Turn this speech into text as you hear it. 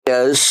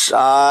is.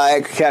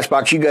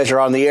 Castbox, you guys are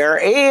on the air.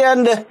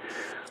 And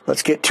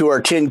let's get to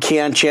our Tin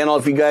Can channel.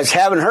 If you guys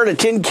haven't heard of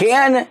Tin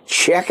Can,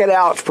 check it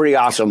out. It's pretty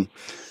awesome.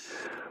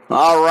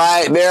 All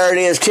right, there it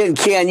is, Tin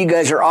Can. You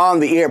guys are on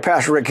the air.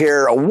 Pastor Rick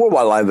here, a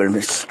Worldwide Live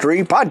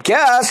Ministry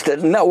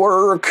Podcast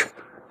Network.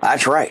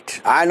 That's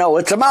right. I know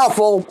it's a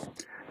mouthful,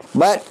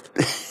 but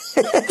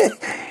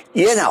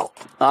you know.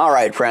 All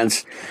right,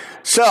 friends.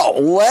 So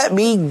let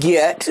me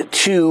get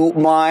to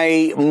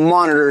my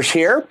monitors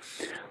here.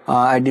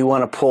 I do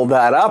want to pull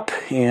that up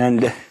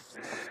and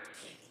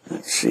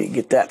let's see,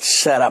 get that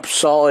set up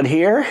solid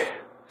here.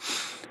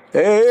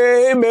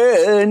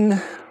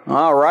 Amen.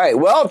 All right.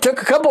 Well, it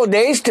took a couple of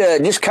days to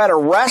just kind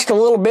of rest a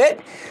little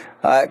bit,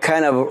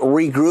 kind of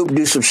regroup,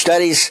 do some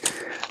studies.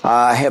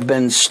 I have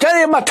been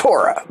studying my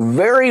Torah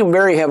very,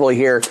 very heavily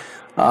here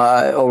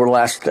over the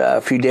last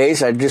few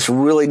days. I just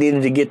really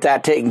needed to get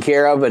that taken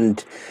care of,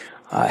 and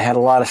I had a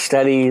lot of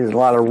study, a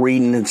lot of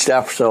reading and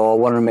stuff, so I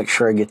wanted to make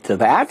sure I get to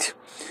that.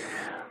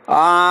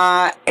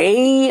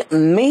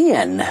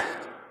 Amen.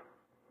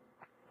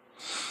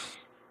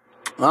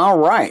 All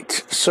right,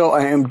 so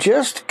I am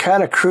just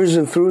kind of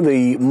cruising through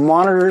the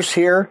monitors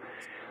here.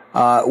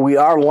 We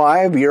are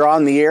live. You're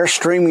on the air.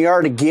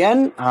 StreamYard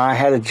again. I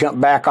had to jump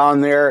back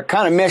on there.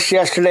 Kind of missed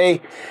yesterday.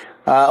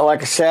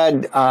 Like I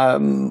said, I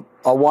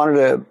wanted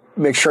to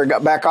make sure I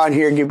got back on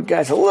here and give you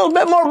guys a little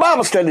bit more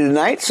Bible study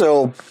tonight.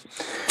 So,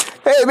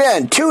 hey,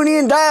 man, tune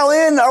in, dial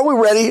in. Are we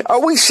ready?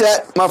 Are we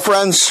set, my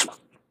friends?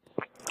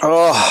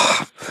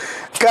 Oh,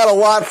 got a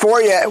lot for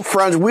you,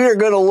 friends. We are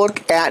going to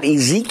look at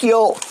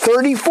Ezekiel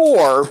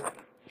 34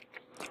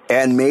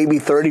 and maybe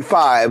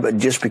 35,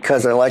 just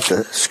because I like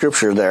the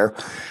scripture there.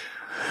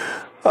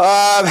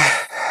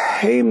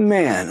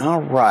 Amen.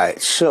 All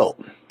right.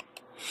 So,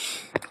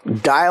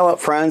 dial up,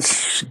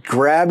 friends.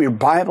 Grab your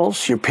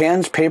Bibles, your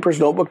pens, papers,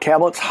 notebook,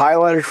 tablets,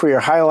 highlighters for your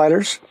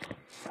highlighters.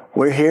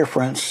 We're here,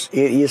 friends.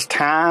 It is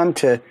time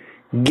to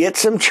get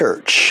some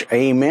church.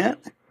 Amen.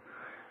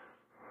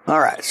 All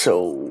right,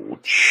 so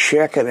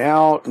check it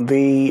out.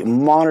 The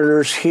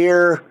monitors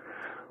here.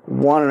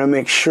 Wanted to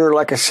make sure,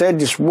 like I said,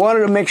 just wanted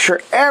to make sure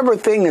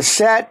everything is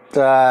set.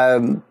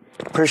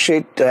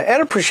 Appreciate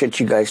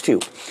you guys too.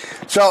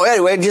 So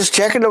anyway, just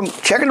checking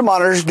the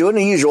monitors, doing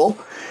the usual.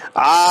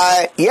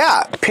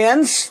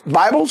 Pens,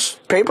 Bibles,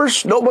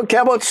 papers, notebook,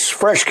 tablets,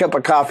 fresh cup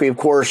of coffee, of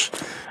course.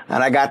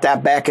 And I got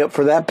that backup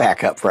for that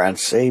backup,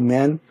 friends.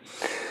 Amen.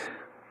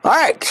 All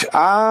right,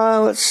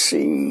 let's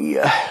see,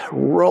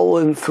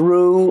 rolling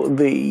through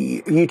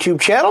the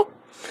YouTube channel.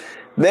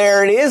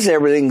 There it is.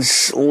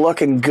 Everything's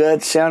looking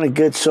good, sounding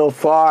good so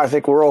far. I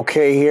think we're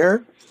okay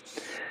here.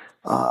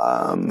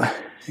 Amen.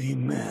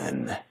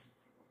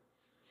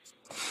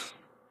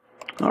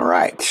 All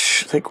right,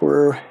 I think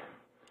we're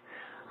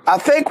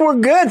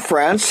good,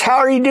 friends. How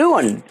are you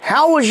doing?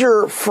 How was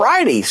your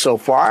Friday so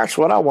far? That's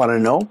what I want to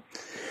know.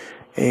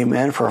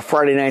 Amen. For a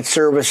Friday night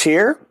service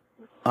here.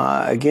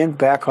 Again,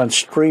 back on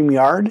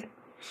StreamYard.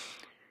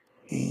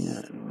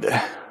 And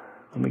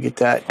let me get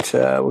that,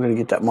 we're going to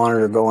get that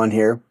monitor going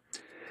here.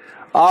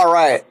 All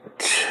right.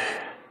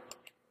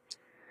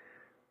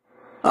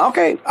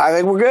 Okay, I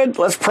think we're good.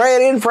 Let's pray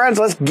it in, friends.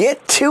 Let's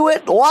get to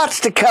it.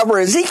 Lots to cover.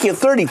 Ezekiel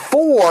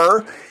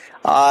 34,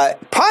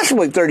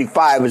 possibly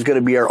 35 is going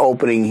to be our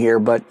opening here,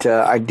 but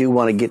I do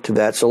want to get to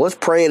that. So let's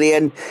pray it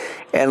in,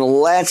 and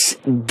let's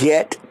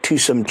get to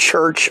some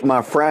church,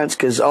 my friends,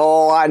 because,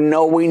 I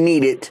know we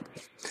need it.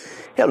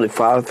 Heavenly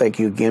Father, thank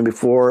you again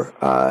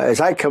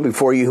as I come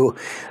before you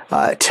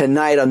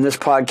tonight on this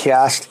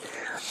podcast.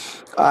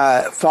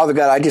 Father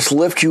God, I just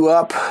lift you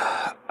up.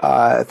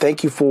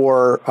 Thank you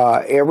for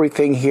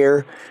everything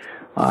here.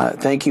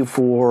 Thank you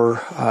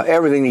for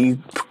everything that you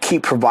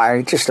keep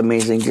providing. Just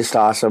amazing, just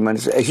awesome. And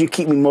as you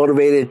keep me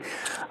motivated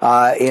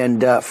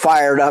and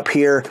fired up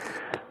here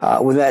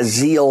with that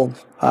zeal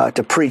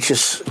to preach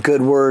this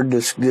good word,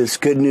 this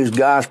good news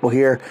gospel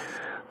here,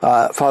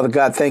 Father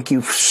God, thank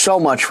you so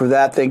much for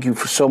that. Thank you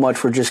so much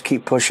for just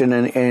keep pushing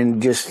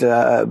and just,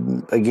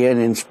 again,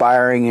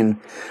 inspiring and,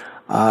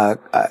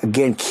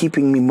 again,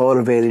 keeping me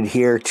motivated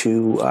here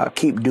to,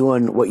 keep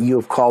doing what you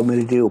have called me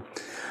to do.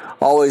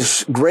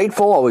 Always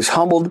grateful, always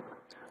humbled.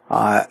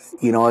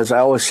 As I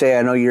always say,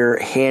 I know your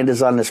hand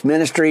is on this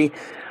ministry.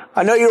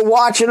 I know you're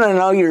watching. I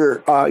know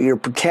your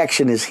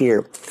protection is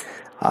here.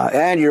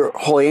 And your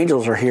holy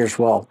angels are here as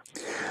well.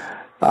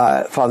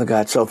 Father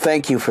God, so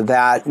thank you for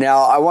that.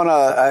 Now, I want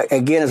to,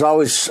 again, as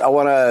always, I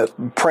want to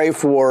pray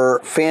for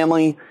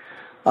family,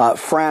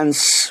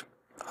 friends,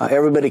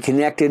 everybody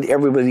connected,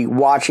 everybody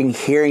watching,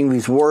 hearing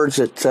these words,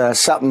 that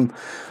something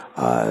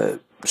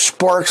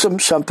sparks them,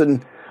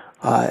 something,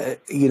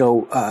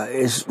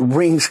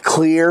 rings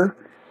clear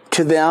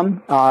to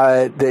them,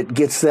 that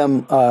gets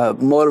them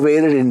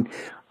motivated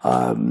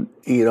and,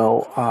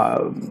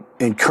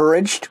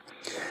 encouraged.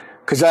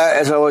 Because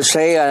as I always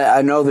say,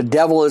 I know the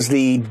devil is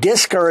the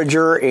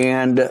discourager,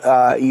 and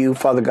you,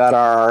 Father God,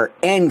 are our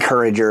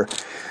encourager.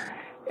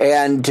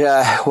 And,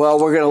 we're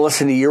going to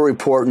listen to your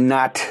report,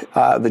 not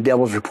the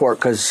devil's report,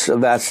 because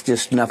that's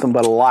just nothing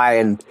but a lie.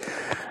 And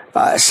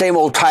same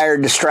old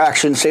tired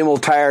distraction, same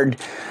old tired,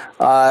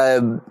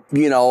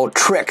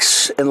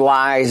 tricks and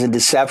lies and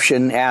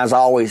deception. As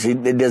always,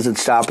 it doesn't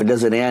stop. It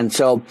doesn't end.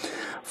 So,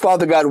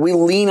 Father God, we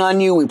lean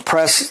on you. We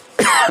press,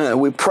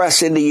 we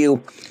press into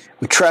you.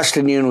 We trust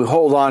in you, and we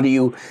hold on to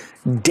you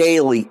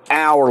daily,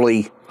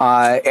 hourly,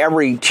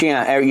 every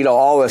chance.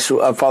 All of us,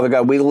 Father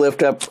God, we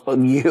lift up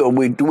you.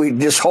 We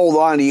just hold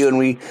on to you, and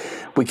we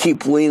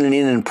keep leaning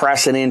in and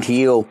pressing into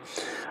you,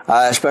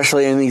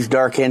 especially in these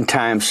dark end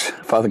times,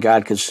 Father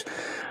God, because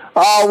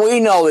we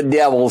know the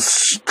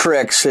devil's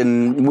tricks,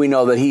 and we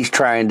know that he's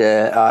trying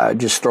to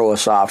just throw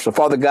us off. So,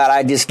 Father God,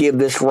 I just give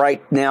this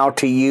right now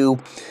to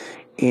you.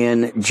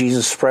 In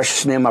Jesus'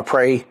 precious name I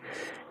pray.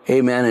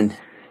 Amen and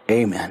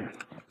amen.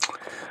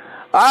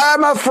 All right,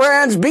 my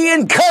friends, be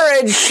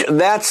encouraged.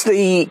 That's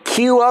the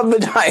cue of the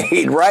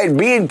night, right?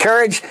 Be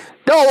encouraged.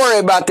 Don't worry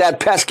about that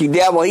pesky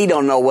devil. He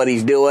don't know what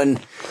he's doing.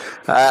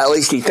 At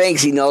least he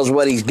thinks he knows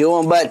what he's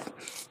doing, but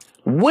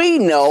we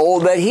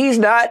know that he's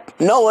not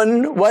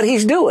knowing what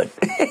he's doing.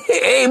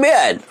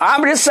 Amen.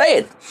 I'm just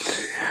saying.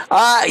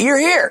 You're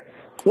here.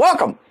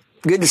 Welcome.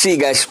 Good to see you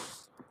guys.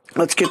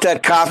 Let's get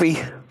that coffee.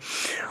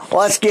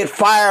 Let's get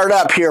fired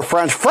up here,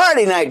 friends.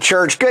 Friday night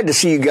church. Good to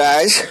see you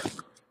guys.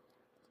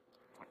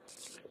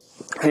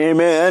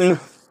 Amen.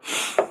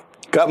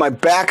 Got my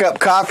backup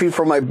coffee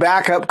from my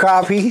backup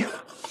coffee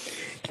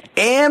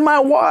and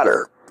my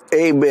water.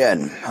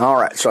 Amen. All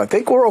right. So I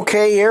think we're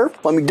okay here.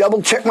 Let me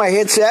double check my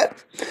headset,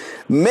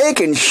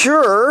 making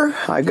sure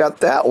I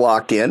got that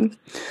locked in.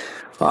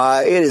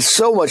 It is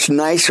so much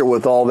nicer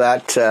with all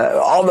that,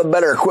 all the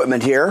better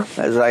equipment here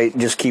as I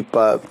just keep,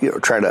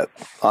 trying to,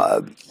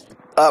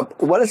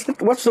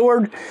 what's the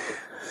word?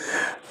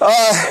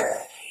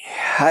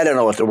 I don't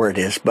know what the word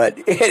is, but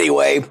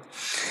anyway,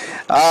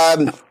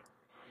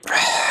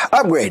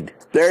 upgrade.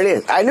 There it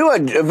is. I knew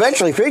I'd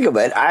eventually think of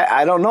it.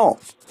 I don't know.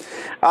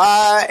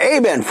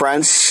 Amen,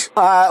 friends.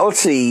 Let's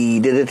see.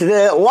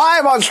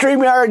 Live on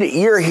StreamYard.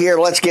 You're here.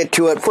 Let's get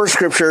to it. First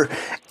scripture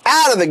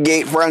out of the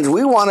gate, friends.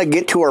 We want to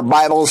get to our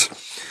Bibles,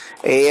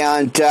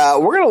 and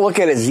we're going to look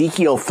at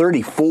Ezekiel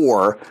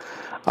 34.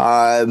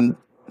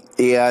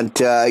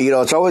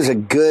 It's always a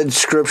good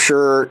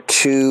scripture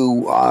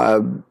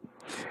to,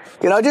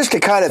 just to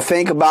kind of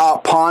think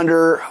about,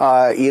 ponder,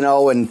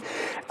 and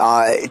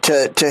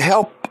to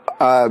help,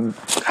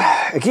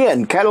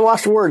 again, kind of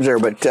lost the words there,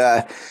 but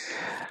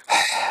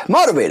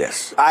motivate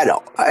us. I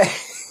know.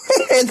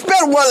 It's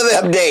been one of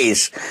them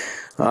days.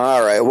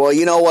 All right. Well,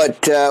 you know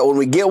what? When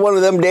we get one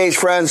of them days,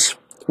 friends,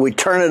 we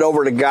turn it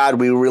over to God.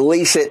 We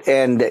release it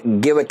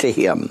and give it to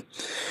Him.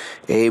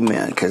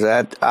 Amen. Because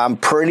I'm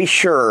pretty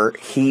sure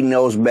He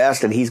knows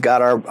best, and He's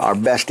got our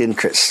best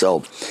interests.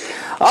 So,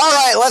 all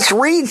right, let's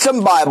read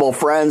some Bible,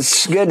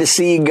 friends. Good to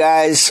see you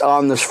guys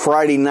on this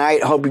Friday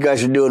night. Hope you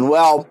guys are doing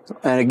well.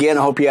 And again,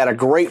 I hope you had a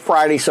great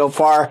Friday so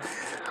far.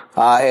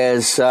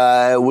 As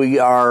we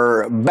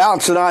are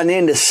bouncing on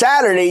into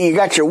Saturday, you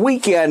got your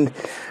weekend,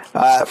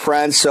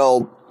 friends.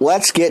 So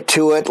let's get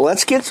to it.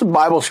 Let's get some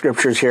Bible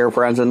scriptures here,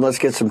 friends, and let's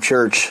get some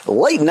church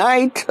late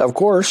night, of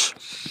course,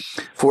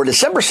 for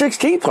December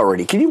 16th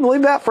already. Can you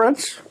believe that,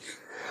 friends?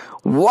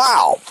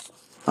 Wow.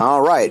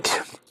 All right.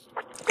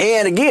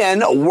 And again,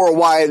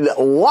 Worldwide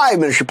Live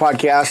Ministry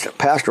Podcast,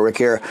 Pastor Rick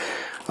here,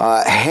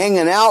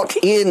 hanging out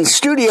in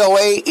Studio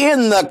A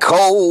in the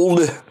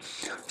cold.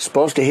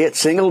 Supposed to hit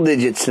single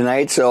digits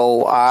tonight,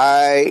 so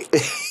I'm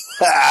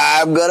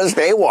going to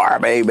stay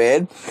warm,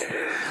 amen.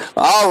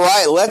 All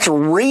right, let's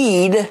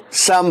read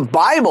some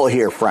Bible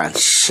here,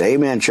 friends.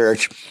 Amen,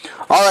 church.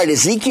 All right,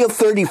 Ezekiel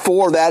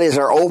 34, that is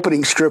our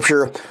opening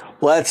scripture.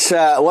 Let's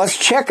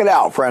check it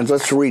out, friends.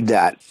 Let's read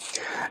that.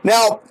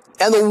 Now,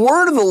 and the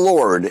word of the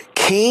Lord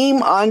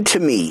came unto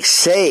me,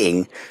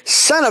 saying,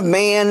 Son of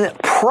man,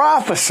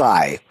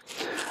 prophesy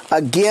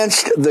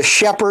against the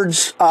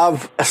shepherds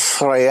of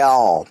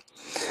Israel.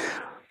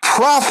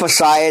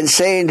 Prophesy and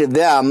say unto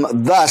them,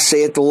 Thus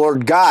saith the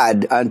Lord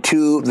God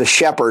unto the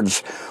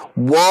shepherds,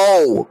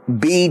 Woe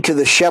be to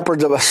the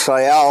shepherds of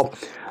Israel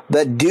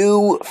that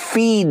do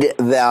feed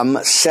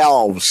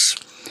themselves.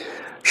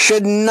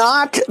 Should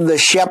not the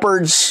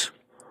shepherds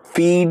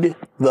feed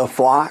the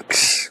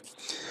flocks?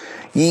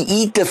 Ye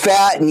eat the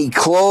fat, and ye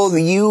clothe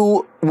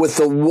you with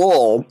the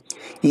wool.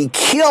 Ye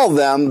kill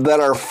them that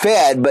are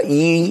fed, but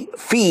ye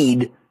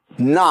feed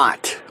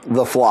not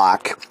the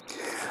flock.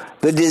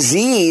 The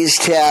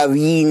diseased have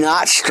ye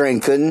not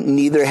strengthened,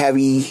 neither have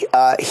ye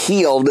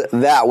healed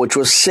that which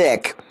was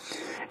sick,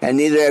 and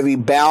neither have ye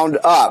bound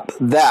up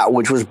that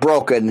which was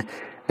broken,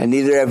 and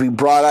neither have ye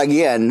brought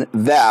again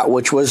that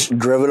which was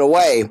driven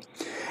away,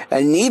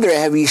 and neither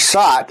have ye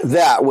sought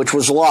that which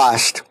was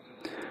lost.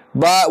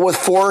 But with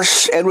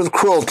force and with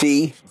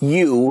cruelty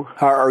ye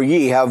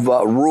have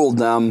ruled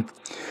them,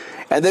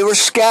 and they were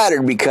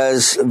scattered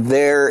because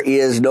there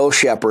is no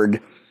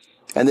shepherd.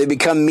 And they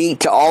become meat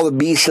to all the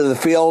beasts of the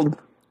field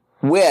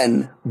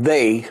when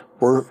they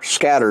were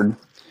scattered.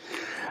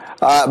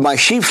 My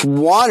sheep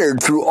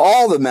wandered through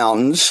all the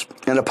mountains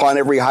and upon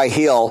every high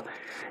hill.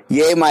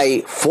 Yea,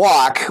 my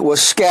flock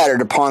was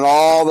scattered upon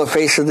all the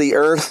face of the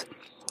earth,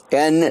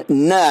 and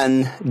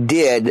none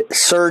did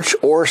search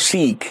or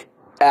seek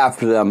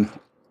after them.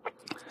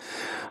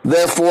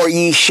 Therefore,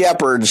 ye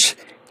shepherds,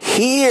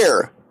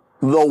 hear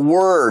the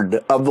word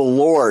of the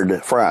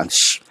Lord,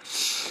 friends.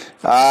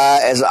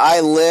 As I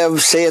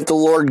live, saith the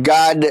Lord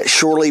God,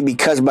 surely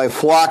because my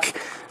flock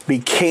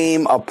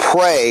became a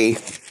prey,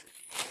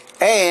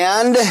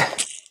 and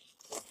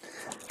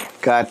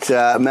got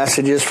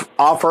messages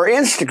off our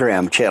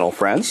Instagram channel,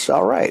 friends.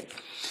 All right.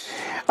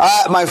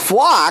 My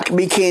flock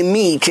became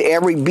meat to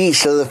every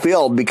beast of the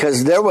field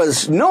because there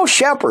was no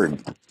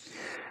shepherd.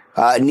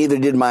 Neither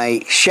did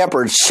my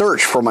shepherds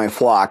search for my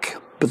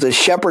flock, but the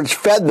shepherds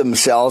fed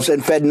themselves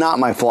and fed not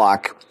my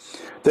flock.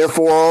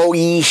 Therefore, O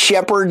ye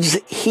shepherds,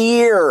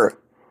 hear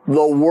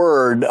the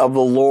word of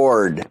the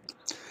Lord.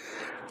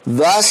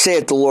 Thus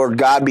saith the Lord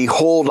God,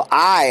 behold,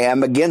 I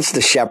am against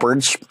the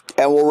shepherds,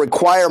 and will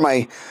require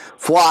my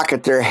flock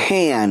at their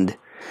hand,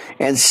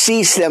 and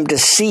cease them to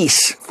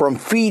cease from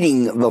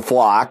feeding the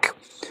flock.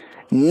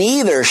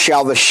 Neither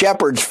shall the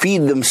shepherds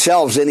feed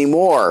themselves any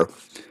more.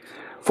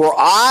 For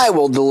I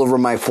will deliver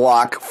my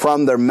flock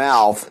from their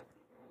mouth,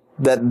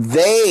 that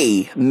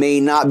they may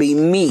not be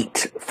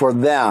meat for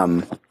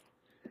them.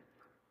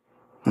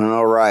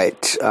 All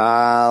right,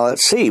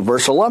 let's see,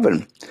 verse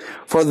 11.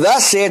 For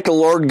thus saith the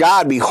Lord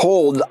God,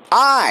 behold,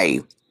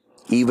 I,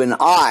 even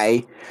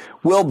I,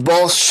 will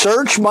both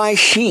search my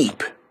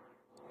sheep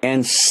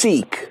and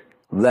seek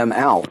them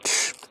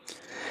out.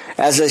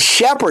 As a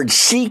shepherd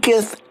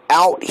seeketh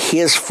out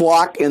his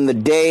flock in the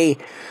day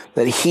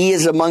that he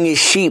is among his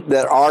sheep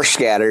that are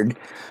scattered,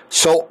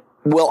 so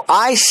will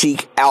I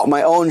seek out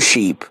my own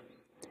sheep,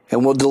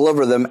 and will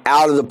deliver them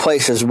out of the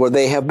places where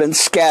they have been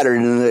scattered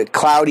in the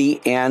cloudy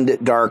and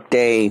dark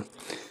day.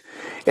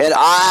 And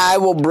I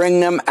will bring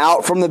them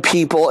out from the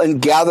people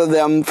and gather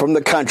them from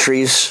the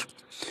countries,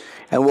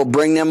 and will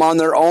bring them on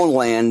their own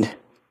land,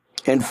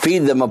 and feed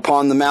them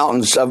upon the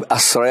mountains of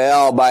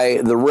Israel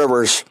by the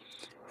rivers,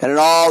 and in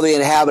all the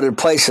inhabited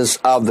places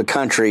of the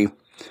country.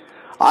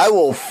 I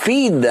will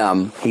feed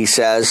them, he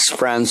says,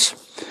 friends.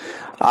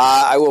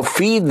 I will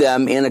feed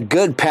them in a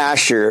good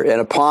pasture,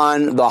 and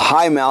upon the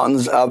high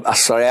mountains of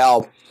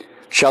Israel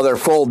shall their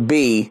fold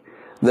be.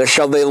 There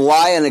shall they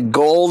lie in a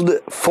good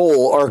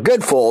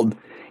fold,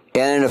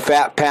 and in a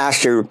fat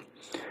pasture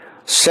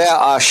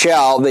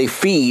shall they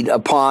feed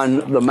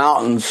upon the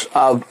mountains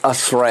of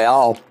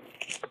Israel.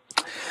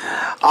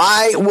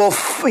 I will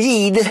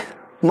feed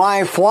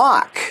my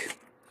flock,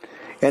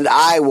 and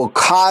I will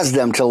cause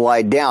them to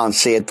lie down,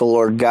 saith the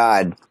Lord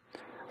God.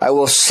 I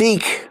will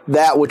seek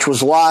that which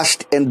was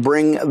lost and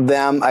bring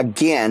them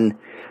again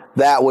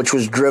that which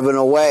was driven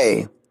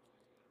away,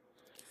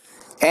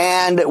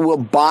 and will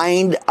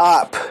bind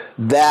up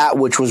that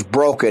which was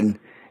broken,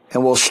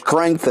 and will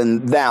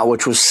strengthen that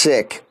which was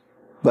sick.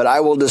 But I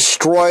will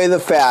destroy the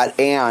fat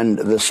and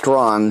the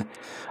strong.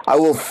 I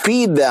will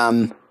feed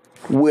them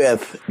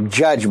with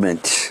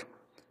judgment.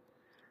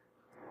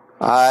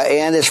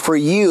 And as for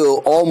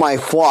you, O my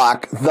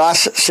flock,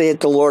 thus saith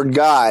the Lord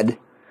God,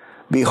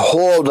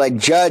 behold, I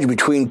judge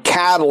between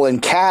cattle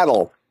and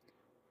cattle,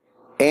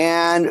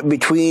 and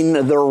between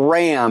the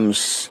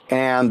rams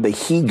and the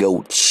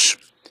he-goats.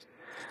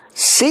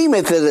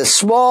 Seemeth it a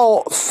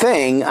small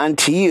thing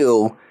unto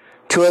you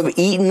to have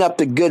eaten up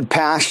the good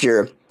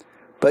pasture,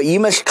 but you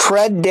must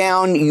tread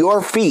down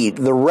your feet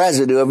the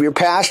residue of your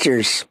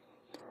pastures,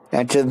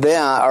 and to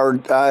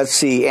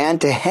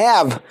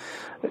have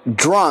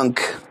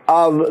drunk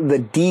of the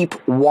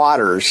deep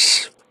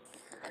waters.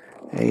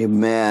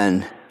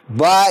 Amen.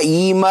 But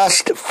ye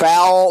must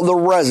foul the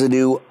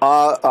residue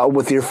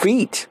with your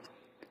feet.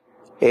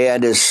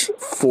 And as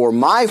for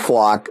my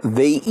flock,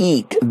 they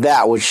eat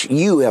that which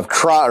ye have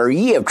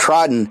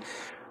trodden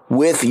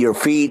with your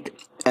feet,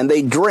 and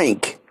they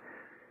drink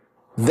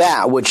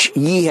that which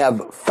ye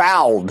have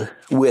fouled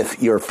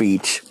with your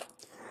feet.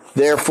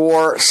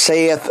 Therefore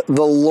saith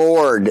the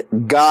Lord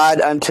God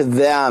unto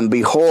them,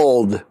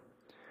 behold,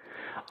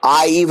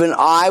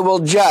 I will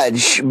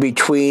judge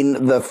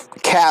between the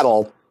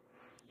cattle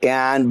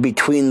and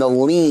between the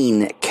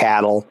lean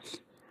cattle,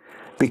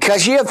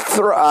 because ye have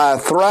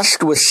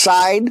thrust with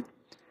side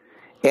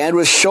and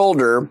with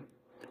shoulder,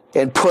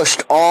 and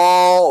pushed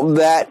all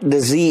the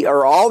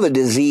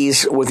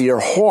disease with your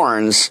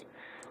horns,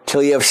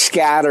 till ye have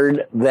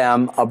scattered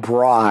them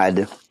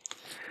abroad.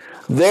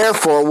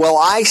 Therefore will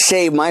I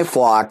save my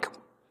flock,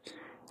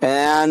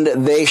 and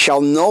they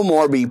shall no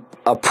more be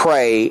a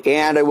prey,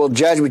 and I will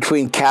judge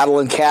between cattle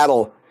and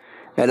cattle,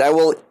 and I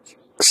will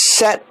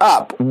set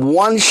up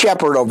one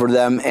shepherd over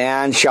them,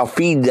 and shall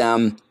feed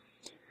them.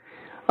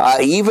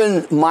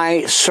 Even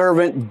my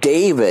servant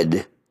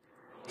David,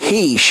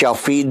 he shall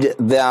feed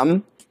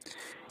them,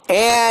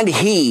 and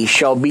he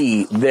shall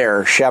be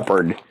their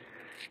shepherd.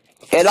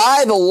 And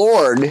I, the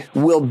Lord,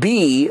 will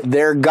be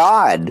their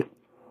God,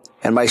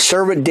 and my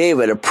servant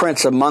David a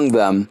prince among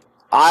them.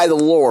 I, the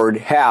Lord,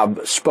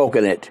 have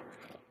spoken it.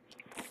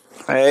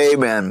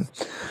 Amen.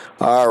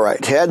 All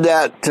right. Had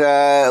that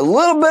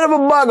little bit of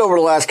a bug over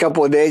the last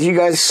couple of days. You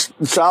guys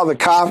saw the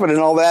coughing and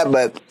all that,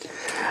 but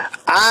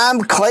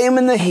I'm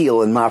claiming the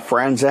healing, my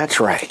friends. That's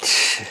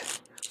right.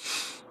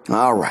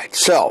 All right.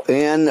 So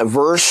in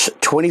verse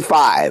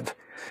 25,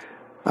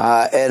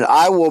 and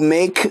I will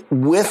make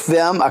with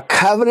them a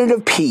covenant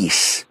of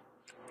peace,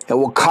 and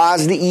will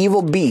cause the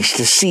evil beast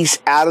to cease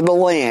out of the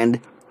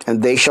land,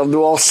 and they shall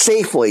dwell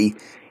safely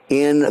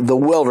in the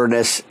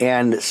wilderness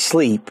and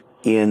sleep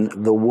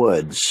in the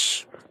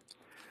woods.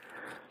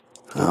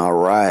 All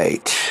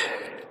right.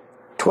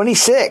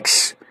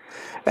 26.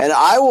 And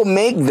I will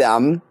make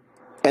them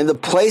and the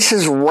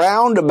places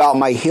round about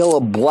my hill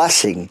a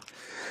blessing,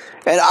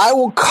 and I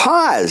will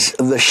cause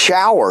the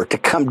shower to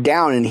come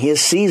down in his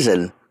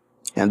season,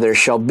 and there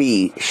shall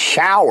be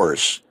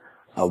showers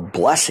of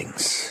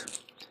blessings.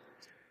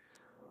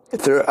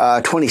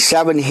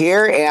 27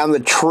 here, and the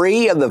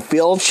tree of the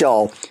field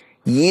shall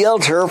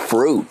yield her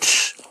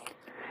fruits,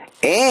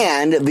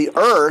 and the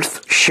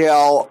earth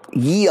shall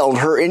yield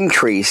her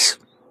increase,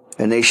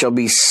 and they shall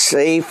be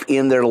safe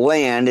in their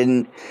land,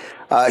 and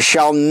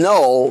shall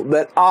know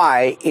that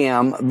I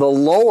am the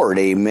Lord.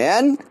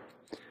 Amen.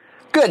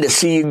 Good to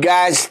see you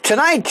guys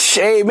tonight.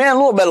 Amen. A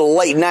little bit of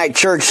late night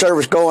church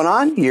service going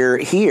on. You're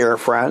here,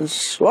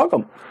 friends.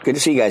 Welcome. Good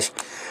to see you guys.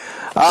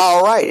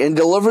 All right. And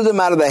deliver them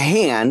out of the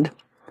hand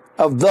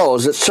of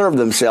those that serve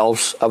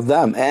themselves of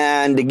them.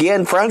 And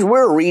again, friends,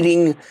 we're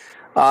reading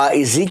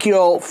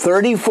Ezekiel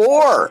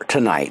 34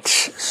 tonight.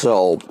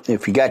 So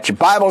if you got your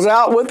Bibles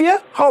out with you,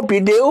 hope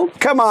you do.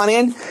 Come on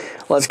in.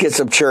 Let's get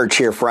some church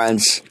here,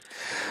 friends.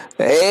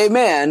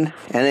 Amen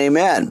and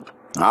amen.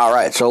 All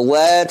right, so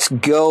let's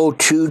go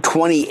to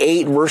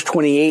 28, verse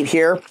 28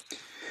 here.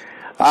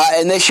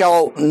 And they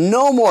shall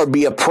no more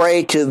be a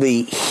prey to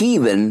the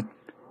heathen,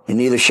 and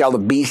neither shall the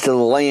beast of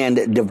the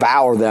land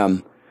devour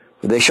them.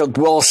 But they shall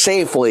dwell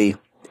safely,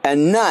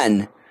 and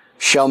none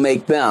shall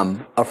make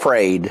them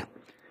afraid.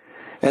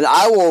 And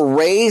I will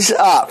raise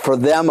up for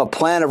them a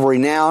plan of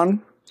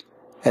renown,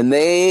 and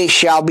they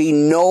shall be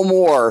no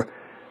more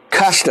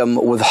custom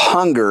with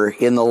hunger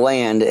in the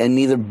land, and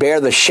neither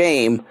bear the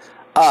shame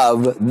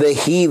of the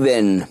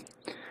heathen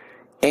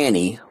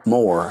any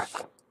more.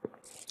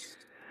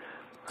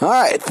 All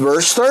right,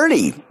 verse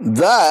 30.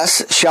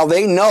 Thus shall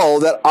they know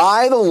that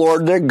I, the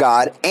Lord their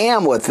God,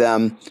 am with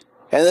them,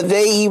 and that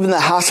they, even the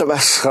house of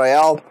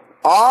Israel,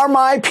 are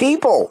my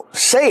people,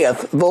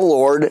 saith the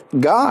Lord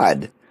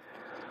God.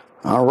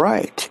 All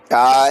right.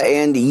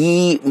 And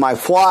ye, my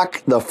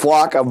flock, the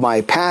flock of my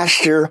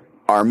pasture,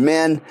 are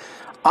men.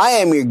 I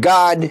am your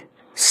God,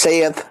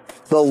 saith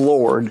the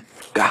Lord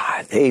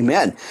God.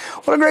 Amen.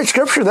 What a great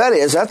scripture that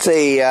is. That's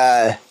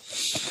a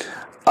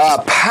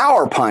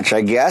power punch,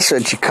 I guess,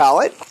 that you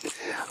call it.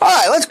 All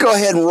right, let's go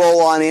ahead and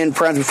roll on in,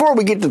 friends. Before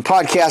we get to the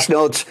podcast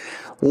notes,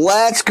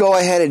 let's go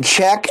ahead and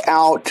check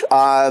out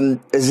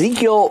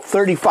Ezekiel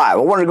 35. I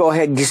want to go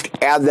ahead and just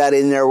add that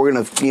in there. We're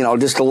going to,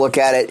 just to look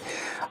at it.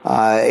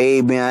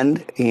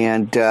 Amen.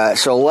 And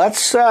so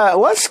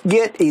let's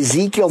get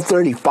Ezekiel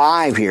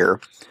 35 here.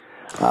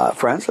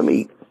 Friends, let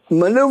me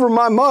maneuver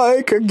my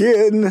mic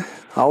again.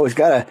 Always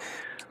gotta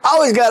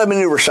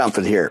maneuver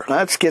something here.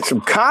 Let's get some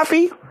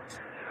coffee,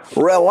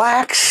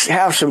 relax,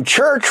 have some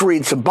church,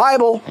 read some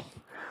Bible.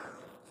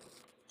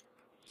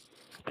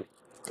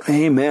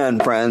 Amen,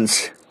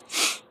 friends.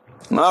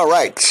 All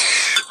right.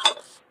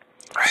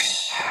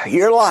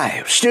 You're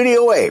live,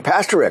 Studio A,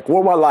 Pastor Rick,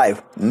 Worldwide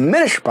Live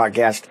Ministry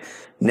Podcast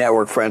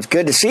Network, friends.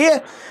 Good to see you.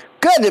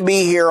 Good to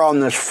be here on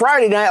this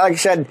Friday night. Like I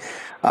said,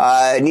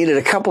 I needed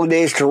a couple of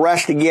days to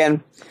rest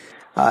again.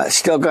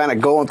 Still kind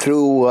of going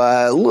through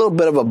a little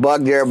bit of a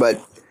bug there,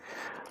 but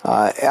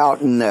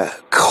out in the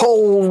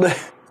cold,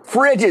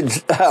 frigid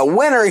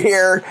winter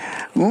here,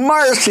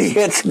 mercy,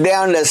 it's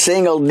down to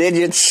single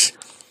digits.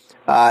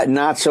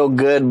 Not so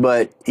good,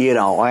 but,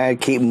 I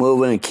keep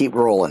moving and keep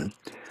rolling.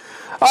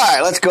 All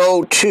right, let's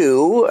go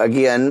to,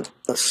 again,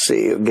 let's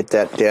see, get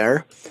that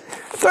there.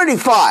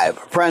 35,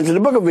 friends, in the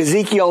book of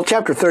Ezekiel,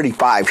 chapter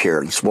 35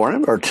 here this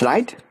morning, or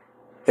tonight.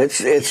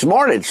 It's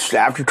morning, it's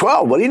after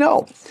 12, what do you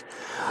know?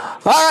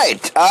 All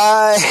right,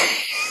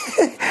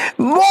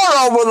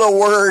 moreover, the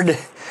word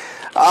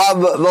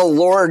of the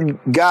Lord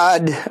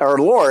God, or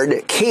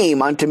Lord,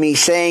 came unto me,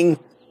 saying,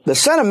 the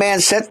Son of Man,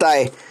 set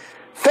thy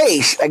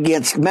face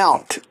against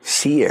Mount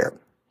Seir,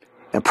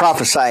 and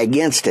prophesy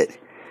against it,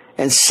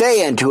 and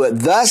say unto it,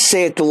 thus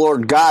saith the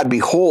Lord God,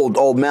 behold,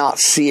 O Mount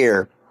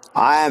Seir,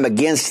 I am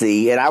against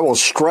thee, and I will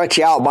stretch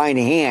out mine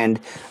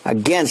hand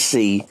against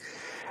thee,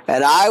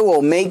 and I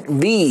will make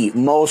thee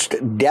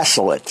most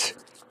desolate.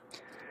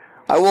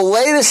 I will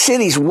lay the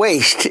cities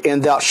waste,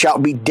 and thou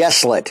shalt be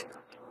desolate,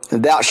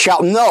 and thou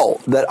shalt know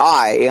that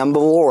I am the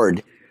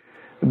Lord,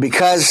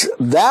 because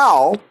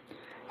thou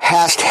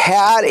hast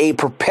had a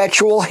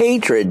perpetual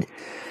hatred,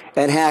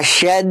 and hast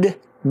shed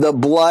the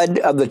blood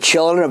of the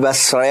children of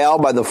Israel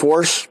by the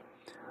force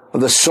of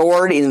the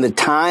sword in the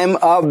time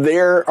of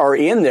their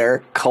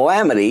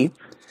calamity,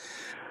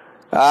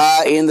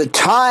 in the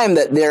time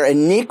that their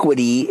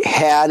iniquity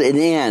had an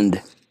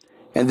end.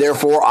 And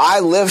therefore I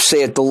live,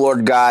 saith the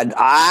Lord God.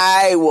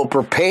 I will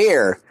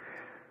prepare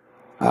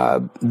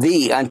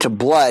thee unto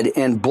blood,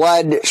 and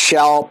blood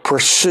shall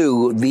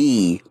pursue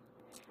thee.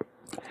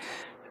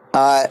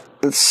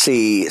 Let's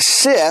see.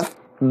 Sith,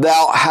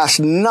 thou hast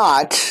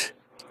not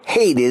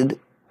hated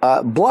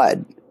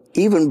blood.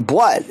 Even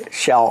blood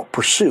shall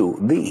pursue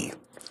thee.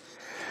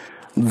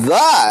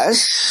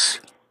 Thus,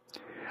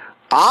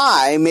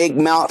 I make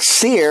Mount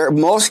Seir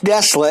most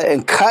desolate,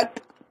 and cut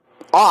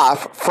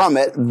off from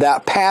it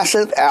that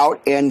passeth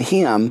out, and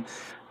him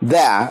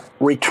that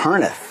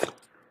returneth.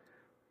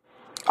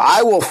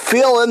 I will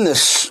fill in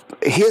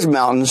his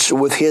mountains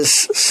with his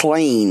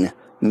slain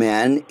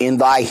men, in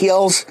thy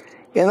hills,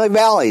 in thy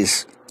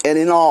valleys, and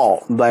in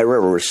all thy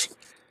rivers.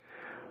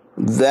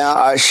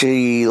 Let's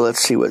see what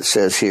it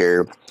says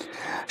here.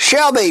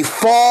 Shall they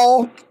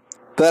fall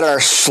that are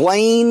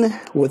slain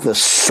with the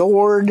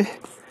sword?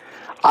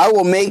 I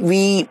will make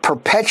thee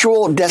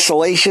perpetual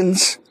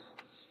desolations,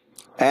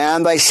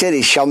 and thy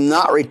cities shall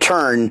not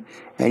return,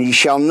 and ye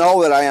shall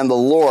know that I am the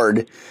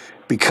Lord,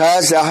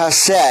 because thou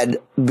hast said,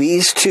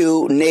 these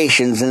two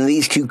nations and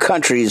these two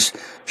countries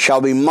shall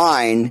be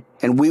mine,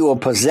 and we will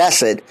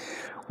possess it,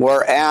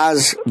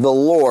 whereas the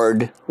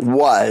Lord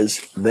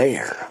was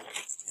there.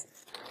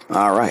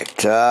 All right,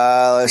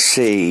 let's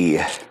see.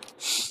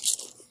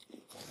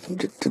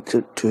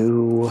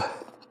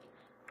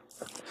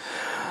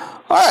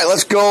 All right,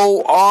 let's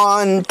go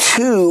on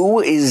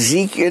to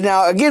Ezekiel.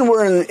 Now, again,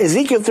 we're in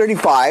Ezekiel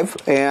 35,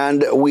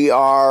 and we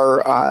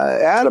are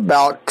at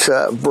about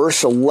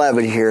verse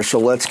 11 here. So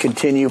let's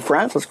continue,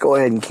 friends. Let's go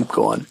ahead and keep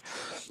going.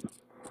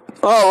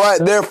 All right,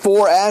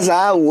 therefore, as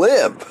I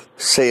live,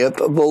 saith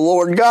the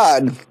Lord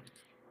God,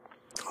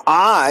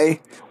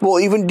 I will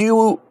even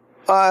do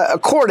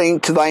according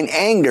to thine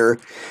anger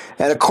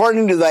and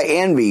according to thy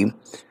envy,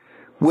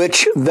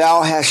 which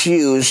thou hast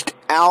used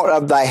out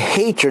of thy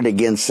hatred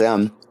against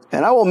them.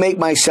 And I will make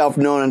myself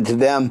known unto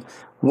them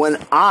when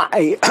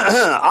I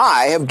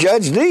have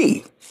judged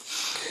thee.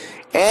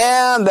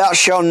 And thou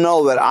shalt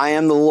know that I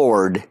am the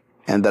Lord,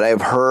 and that I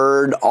have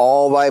heard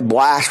all thy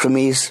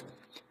blasphemies,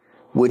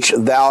 which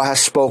thou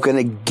hast spoken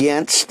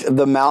against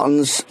the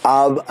mountains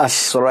of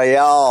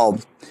Israel.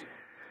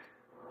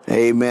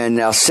 Amen.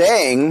 Now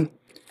saying,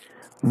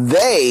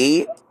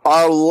 they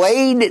are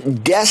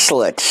laid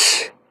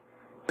desolate.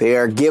 They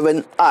are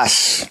given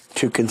us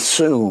to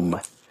consume.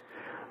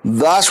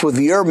 Thus with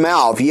your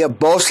mouth ye have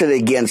boasted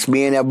against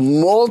me, and have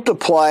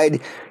multiplied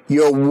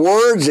your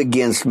words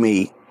against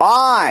me.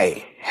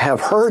 I have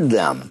heard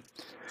them.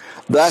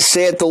 Thus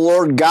saith the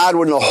Lord God,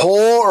 when the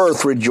whole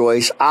earth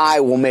rejoice,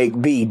 I will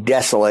make thee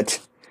desolate,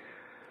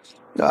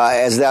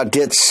 as thou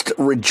didst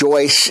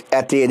rejoice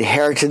at the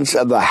inheritance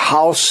of the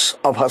house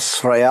of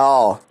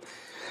Israel.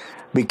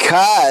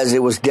 Because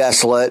it was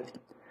desolate,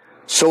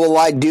 so will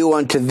I do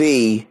unto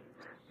thee.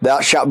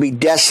 Thou shalt be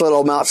desolate,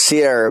 O Mount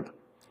Seir,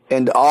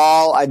 and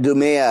all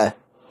Idumea,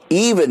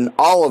 even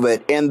all of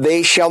it, and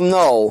they shall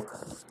know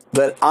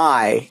that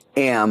I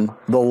am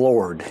the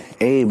Lord.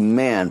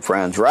 Amen,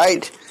 friends,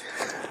 right?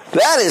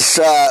 That is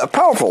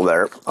powerful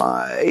there.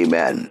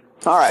 Amen.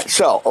 All right,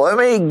 so let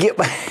me get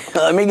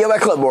my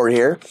clipboard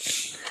here.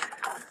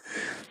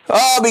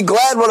 I'll be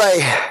glad when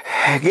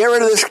I get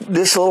rid of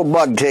this little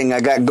bug thing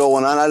I got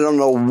going on. I don't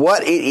know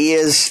what it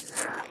is,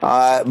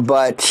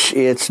 but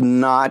it's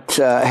not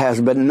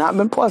has not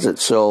been pleasant.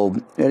 So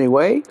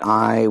anyway,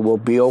 I will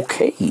be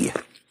okay.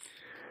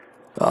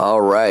 All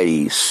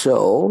righty.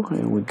 So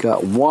we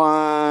got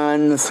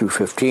 1 through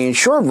 15,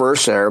 short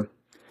verse there,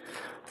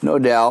 no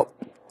doubt.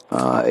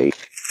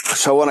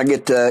 So I want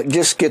to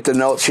just get the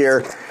notes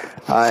here,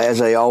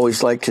 as I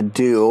always like to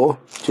do,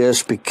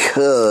 just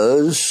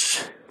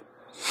because.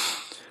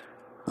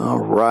 All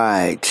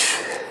right.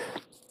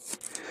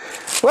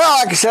 Well,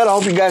 like I said, I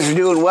hope you guys are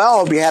doing well. I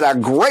hope you had a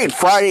great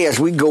Friday as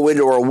we go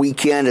into our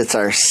weekend. It's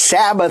our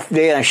Sabbath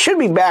day, and I should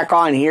be back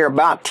on here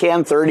about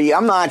 10:30.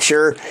 I'm not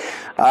sure.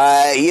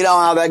 You know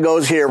how that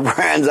goes here,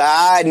 friends.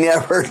 I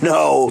never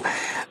know.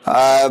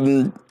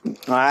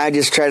 I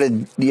just try to,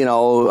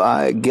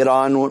 get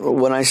on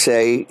when I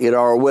say,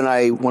 or when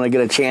I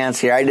get a chance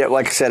here.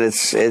 Like I said,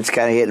 it's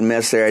kind of hit and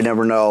miss there. I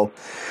never know.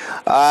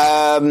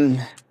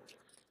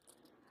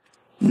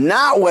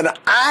 Not when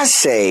I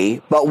say,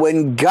 but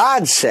when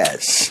God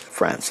says,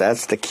 friends.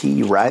 That's the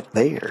key right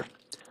there.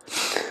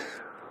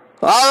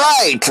 All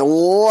right,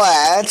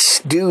 let's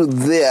do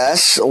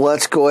this.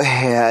 Let's go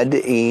ahead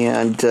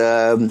and,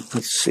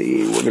 let's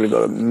see. We're going to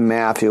go to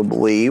Matthew, I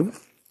believe.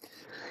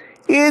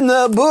 In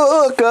the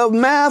book of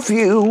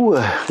Matthew,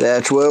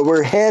 that's where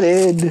we're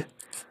headed.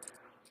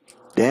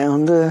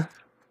 We're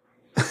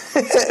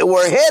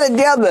headed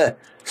down the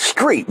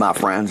street, my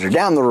friends, or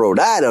down the road.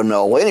 I don't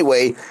know.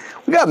 Anyway,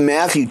 we got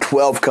Matthew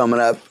 12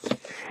 coming up.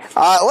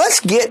 Let's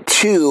get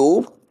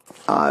to,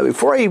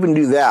 before I even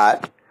do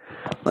that,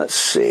 let's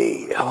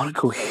see. I want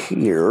to go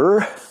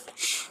here.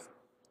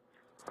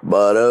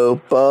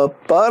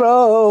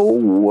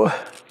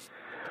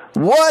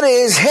 What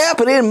is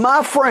happening,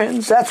 my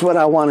friends? That's what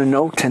I want to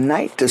know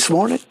tonight, this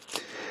morning.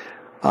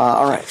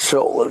 All right,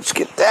 so let's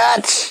get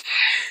that.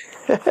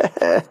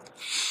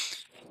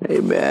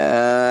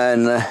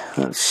 Amen.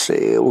 Let's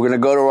see. We're going to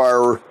go to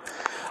our,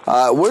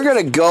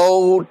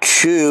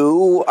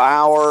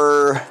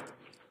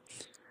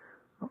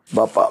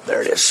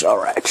 there it is. All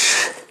right.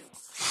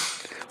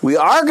 We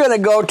are going to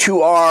go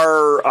to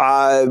our,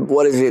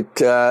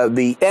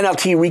 the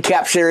NLT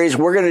recap series.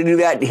 We're going to do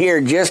that here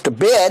in just a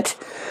bit,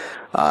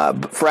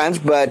 friends,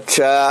 but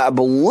I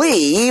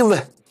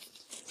believe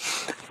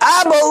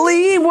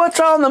what's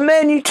on the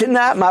menu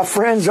tonight, my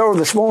friends, or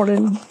this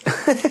morning.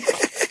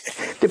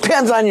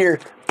 Depends on your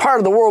part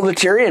of the world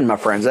that you're in, my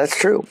friends. That's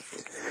true.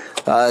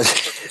 My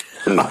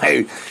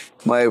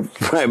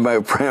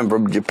friend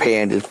from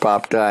Japan just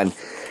popped on.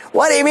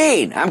 What do you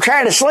mean? I'm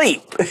trying to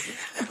sleep.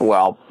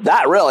 Well,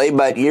 not really,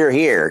 but you're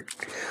here.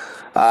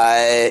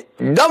 Domo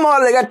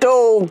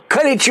arigato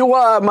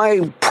konnichiwa,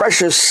 my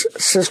precious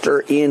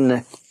sister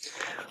in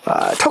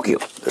Tokyo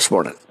this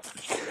morning.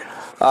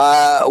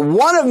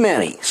 One of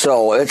many,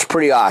 so it's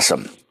pretty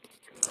awesome.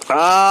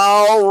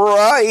 All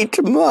right,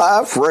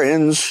 my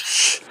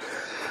friends.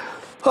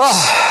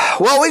 Oh,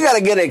 well, we got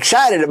to get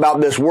excited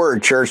about this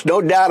word, church.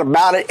 No doubt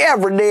about it.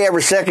 Every day,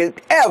 every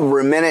second,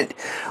 every minute,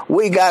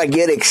 we got to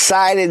get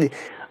excited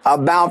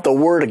about the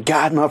word of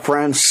God, my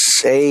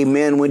friends.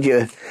 Amen. When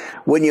you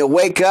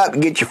wake up,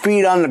 get your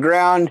feet on the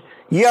ground,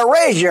 you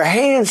raise your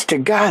hands to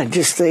God and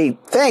just say,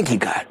 thank you,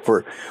 God,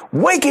 for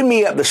waking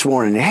me up this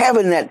morning and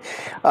having that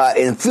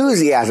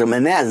enthusiasm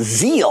and that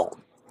zeal,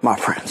 my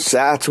friends.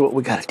 That's what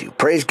we got to do.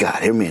 Praise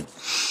God. Amen.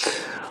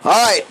 All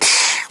right.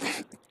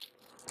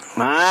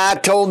 I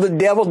told the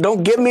devil,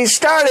 don't get me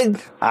started.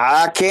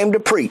 I came to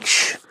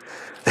preach.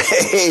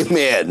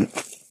 Amen.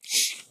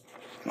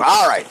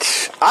 All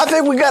right. I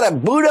think we got to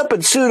boot up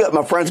and suit up,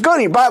 my friends. Go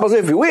to your Bibles,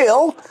 if you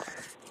will.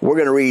 We're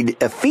going to read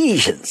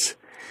Ephesians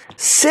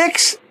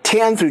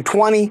 6:10 through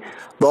 20.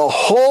 The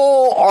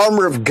whole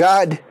armor of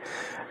God.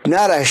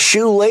 Not a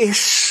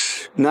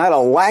shoelace, not a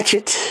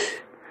latchet,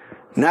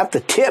 not the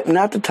tip,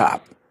 not the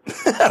top.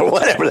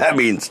 Whatever that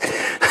means.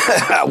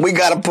 We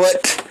got to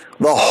put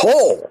the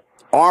whole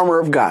armor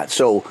of God.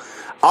 So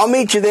I'll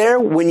meet you there.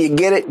 When you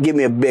get it, give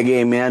me a big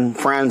amen.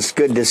 Friends,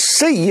 good to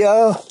see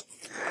ya.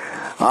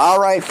 All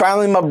right,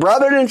 finally, my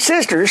brothers and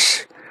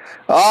sisters,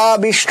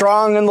 be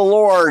strong in the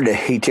Lord,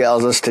 he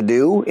tells us to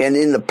do, and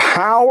in the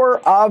power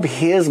of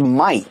his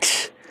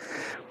might.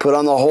 Put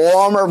on the whole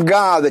armor of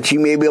God that you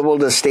may be able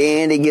to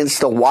stand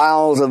against the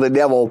wiles of the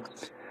devil.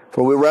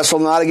 For we wrestle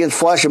not against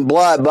flesh and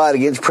blood, but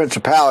against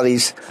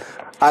principalities,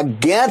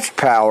 against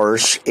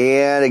powers,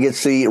 and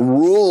against the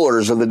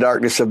rulers of the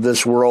darkness of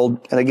this world,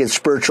 and against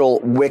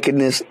spiritual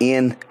wickedness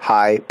in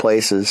high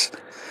places.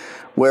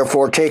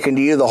 Wherefore, take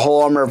unto you the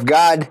whole armor of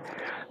God,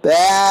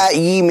 that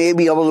ye may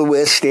be able to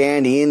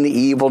withstand in the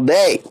evil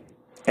day.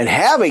 And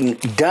having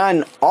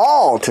done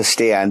all to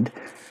stand,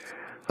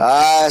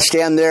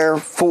 stand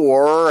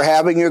therefore,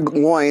 having your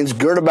loins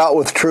girt about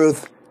with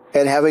truth,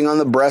 and having on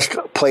the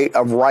breastplate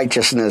of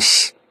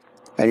righteousness,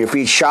 and your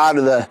feet shod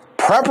with the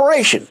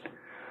preparation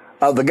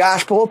of the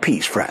gospel of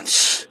peace,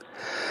 friends.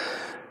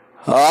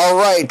 All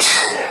right.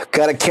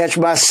 Got to catch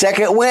my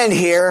second wind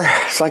here.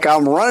 It's like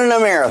I'm running a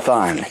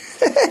marathon.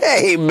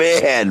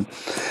 Amen.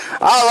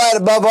 All right.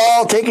 Above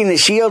all, taking the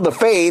shield of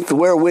faith,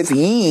 wherewith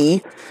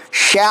ye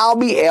shall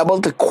be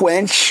able to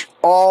quench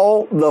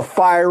all the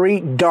fiery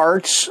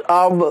darts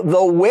of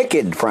the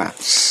wicked,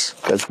 friends.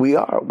 Because we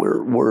are. We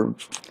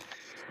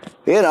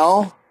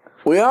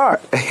are.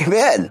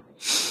 Amen.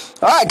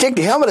 All right, take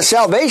the helmet of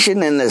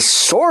salvation and the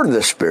sword of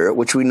the Spirit,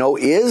 which we know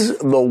is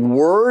the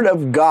Word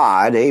of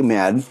God.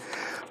 Amen.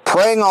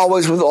 Praying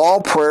always with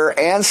all prayer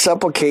and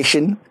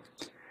supplication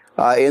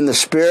in the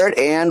Spirit,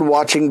 and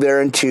watching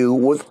thereunto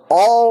with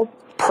all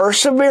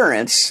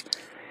perseverance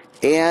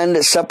and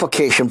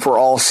supplication for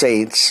all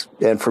saints.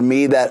 And for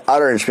me, that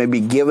utterance may be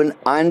given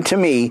unto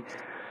me,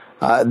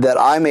 that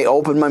I may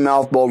open my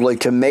mouth boldly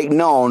to make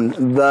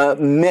known the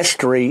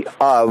mystery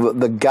of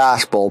the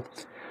gospel,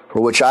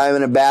 for which I am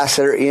an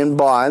ambassador in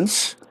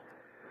bonds.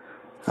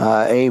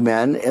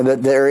 Amen. And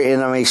that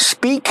therein I may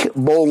speak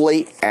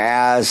boldly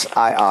as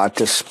I ought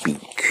to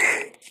speak.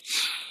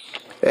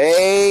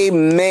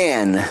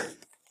 Amen.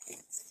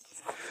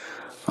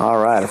 All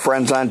right,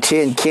 friends on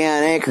Tin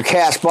Can, Anchor,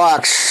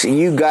 Castbox,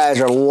 you guys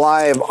are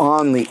live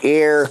on the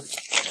air.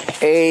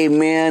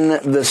 Amen.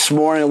 This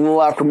morning, a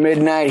little after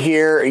midnight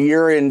here.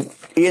 You're in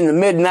the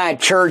midnight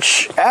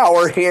church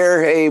hour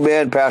here.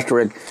 Amen, Pastor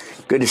Rick.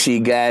 Good to see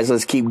you guys.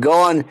 Let's keep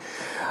going.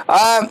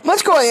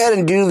 Let's go ahead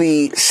and do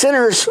the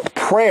sinner's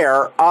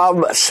prayer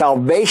of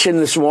salvation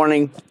this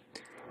morning.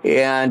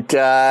 And,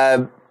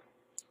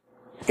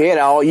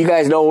 you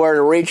guys know where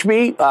to reach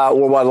me.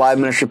 Worldwide Live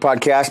Ministry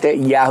Podcast at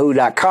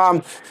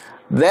yahoo.com.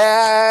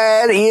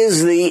 That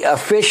is the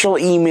official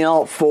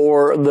email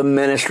for the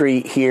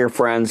ministry here,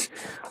 friends.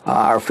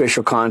 Our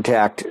official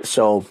contact.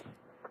 So,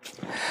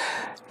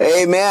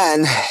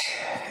 amen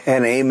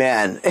and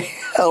amen.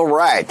 All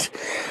right.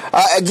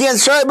 Again,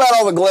 sorry about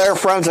all the glare,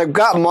 friends. I've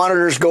got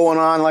monitors going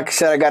on. Like I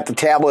said, I got the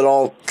tablet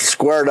all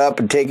squared up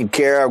and taken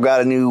care of. I've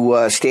got a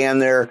new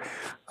stand there,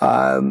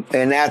 and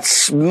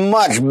that's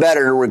much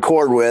better to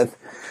record with.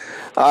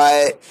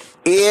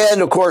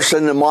 And, of course,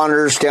 in the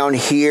monitors down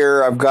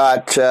here, I've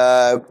got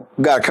a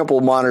couple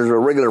of monitors, a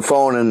regular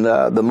phone and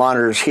the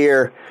monitors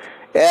here.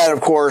 And,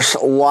 of course,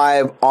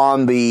 live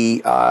on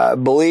the,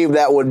 believe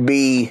that would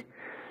be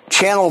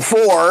Channel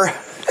 4.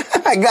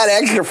 I got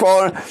an extra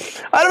phone.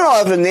 I don't know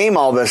how to name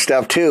all this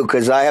stuff, too,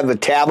 because I have the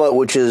tablet,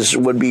 which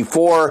would be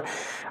 4.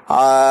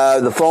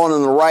 The phone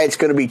on the right is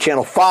going to be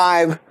Channel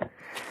 5.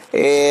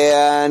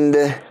 And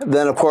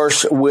then, of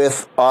course,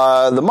 with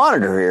the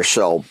monitor here.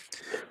 So,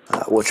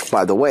 which,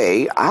 by the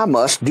way, I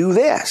must do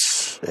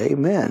this.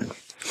 Amen.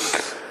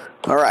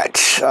 All right.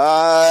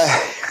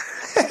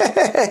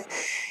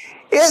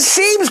 It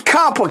seems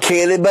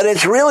complicated, but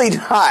it's really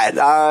not.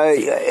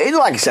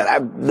 Like I said,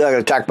 I'm not going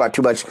to talk about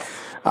too much.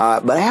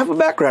 But I have a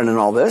background in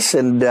all this,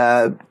 and,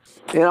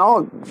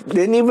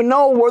 didn't even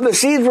know where the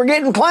seeds were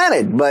getting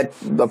planted, but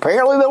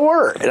apparently they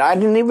were, and I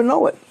didn't even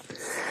know it.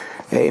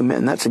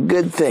 Amen. That's a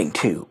good thing,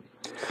 too.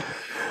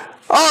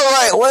 All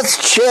right,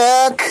 let's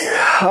check.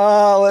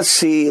 Let's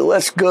see.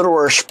 Let's go to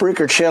our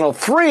Spreaker Channel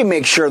 3,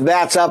 make sure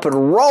that's up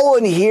and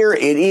rolling here.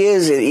 It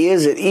is.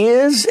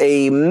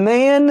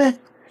 Amen.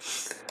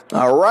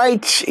 All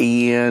right,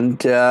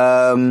 and,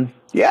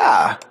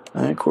 yeah, I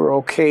think we're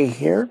okay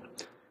here.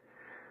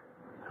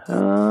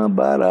 There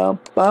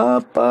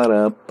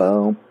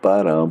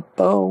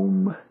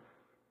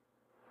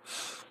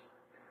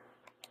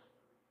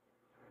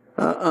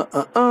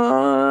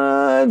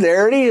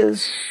it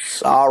is.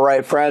 All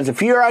right, friends.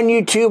 If you're on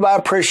YouTube, I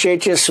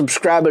appreciate you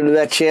subscribing to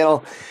that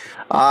channel.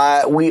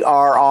 We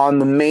are on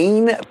the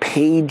main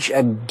page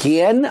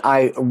again.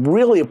 I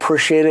really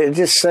appreciate it. It's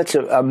just such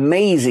an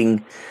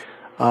amazing.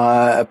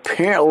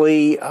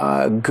 Apparently,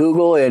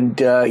 Google and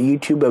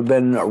YouTube have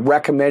been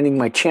recommending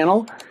my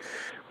channel,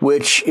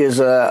 which is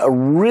a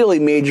really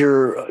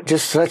major,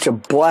 just such a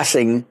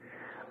blessing.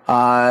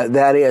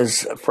 That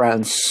is,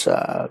 friends.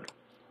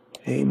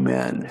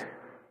 Amen.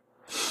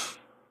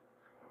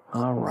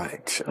 All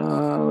right.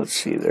 Let's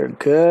see. They're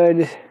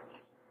good.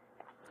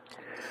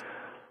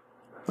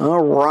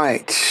 All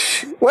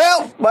right.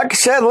 Well, like I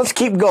said, let's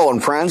keep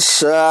going,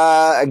 friends.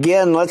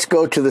 Again, let's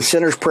go to the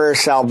sinner's prayer of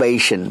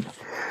salvation.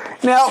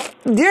 Now,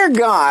 dear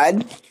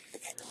God,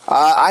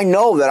 I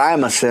know that I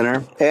am a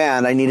sinner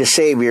and I need a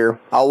Savior.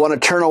 I want to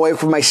turn away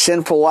from my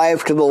sinful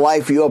life to the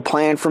life you have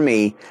planned for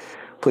me.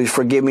 Please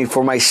forgive me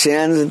for my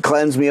sins and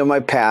cleanse me of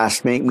my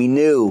past. Make me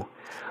new.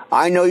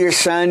 I know your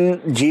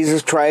Son,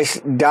 Jesus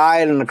Christ,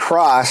 died on the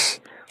cross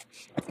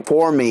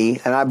for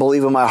me, and I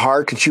believe in my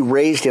heart that you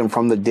raised him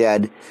from the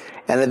dead.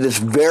 And at this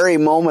very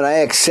moment, I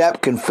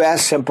accept,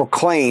 confess, and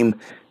proclaim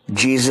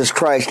Jesus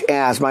Christ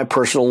as my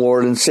personal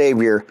Lord and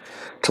Savior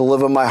to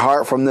live in my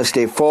heart from this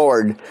day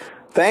forward.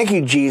 Thank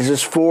you,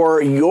 Jesus,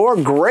 for your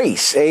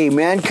grace.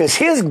 Amen. Because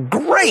his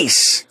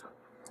grace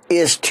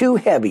is too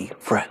heavy,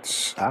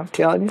 friends. I'm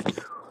telling you,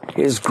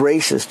 his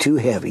grace is too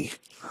heavy.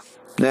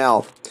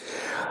 Now,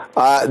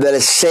 that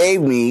has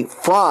saved me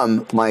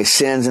from my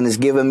sins and has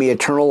given me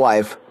eternal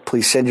life.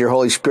 Please send your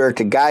Holy Spirit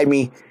to guide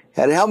me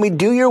and help me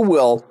do your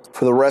will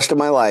for the rest of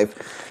my life.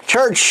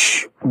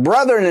 Church,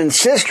 brethren and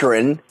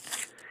sisterin,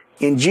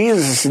 in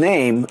Jesus'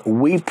 name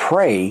we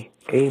pray.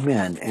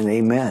 Amen and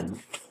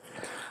amen.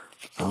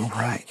 All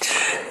right.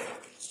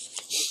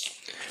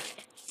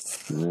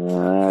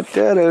 All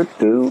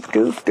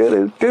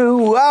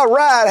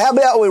right. How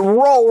about we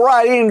roll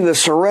right into the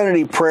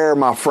serenity prayer,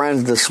 my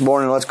friends, this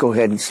morning. Let's go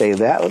ahead and say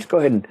that. Let's go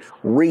ahead and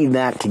read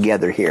that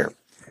together here.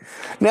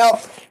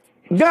 Now,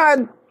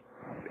 God,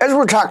 as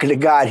we're talking to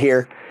God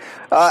here,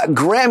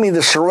 grant me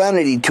the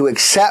serenity to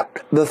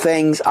accept the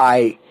things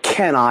I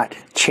cannot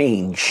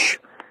change.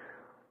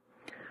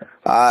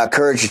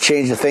 Courage to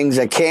change the things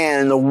I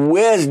can, and the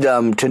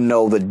wisdom to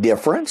know the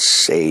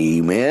difference.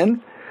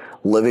 Amen.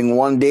 Living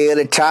one day at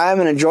a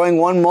time and enjoying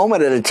one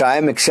moment at a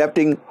time,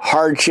 accepting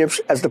hardships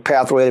as the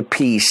pathway to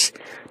peace,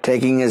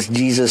 taking as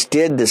Jesus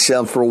did the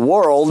sinful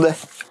world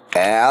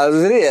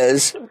as it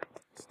is,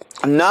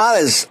 not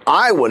as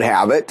I would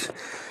have it.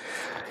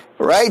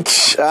 Right?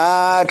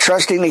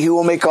 Trusting that he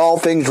will make all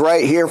things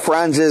right here,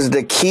 friends, is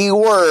the key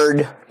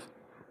word.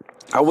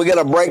 We got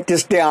to break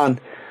this down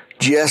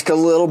just a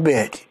little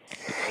bit.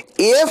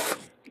 If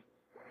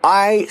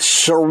I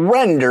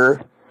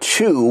surrender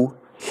to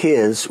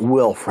his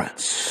will,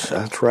 friends,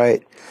 that's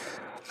right,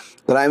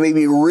 that I may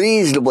be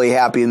reasonably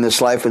happy in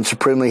this life and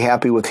supremely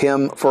happy with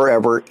him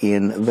forever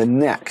in the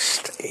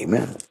next.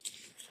 Amen.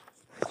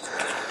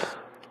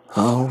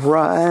 All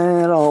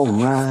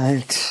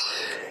right.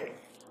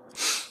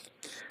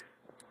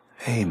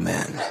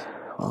 Amen.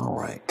 All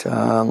right.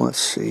 Let's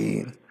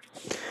see.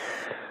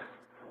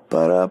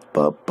 How about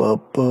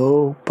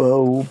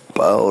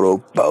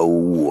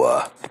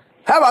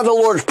the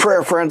Lord's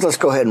Prayer, friends? Let's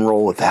go ahead and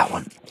roll with that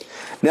one.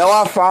 Now,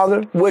 our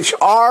Father, which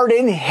art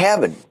in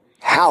heaven,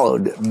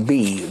 hallowed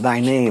be thy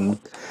name.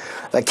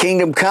 Thy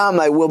kingdom come,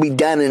 thy will be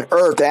done in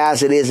earth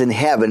as it is in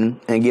heaven,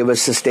 and give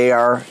us this day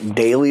our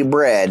daily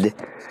bread,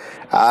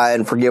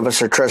 and forgive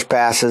us our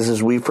trespasses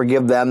as we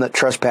forgive them that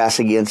trespass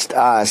against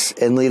us,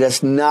 and lead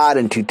us not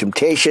into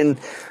temptation,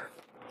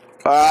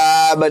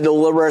 but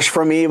deliver us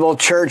from evil.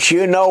 Church,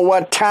 you know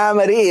what time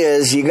it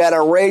is. You got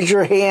to raise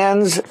your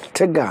hands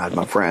to God,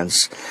 my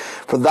friends.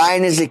 For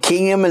thine is the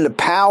kingdom and the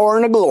power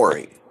and the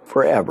glory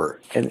forever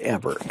and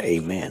ever.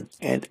 Amen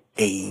and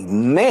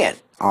amen.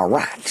 All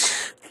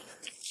right.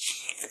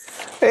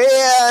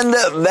 And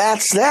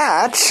that's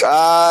that.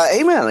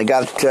 Amen. I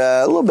got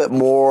a little bit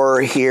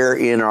more here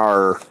in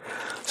our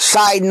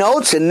side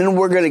notes, and then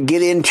we're going to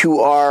get into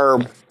our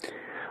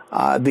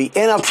the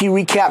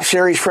NLT recap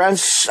series,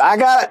 friends. I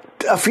got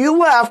a few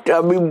left.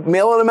 I'll be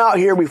mailing them out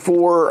here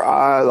before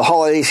the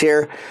holidays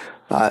here.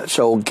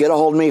 So get a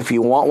hold of me if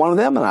you want one of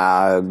them, and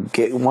I'll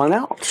get one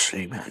out.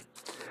 Amen.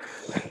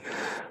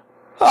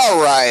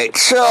 All right.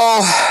 So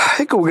I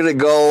think we're going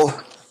to go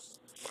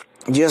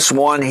just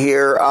one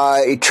here.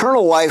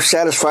 Eternal life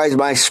satisfies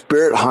my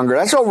spirit hunger.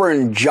 That's over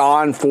in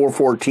John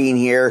 4:14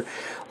 here.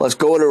 Let's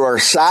go to our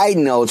side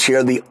notes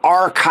here. The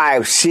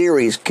archive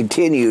series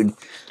continued,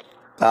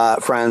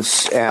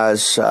 friends,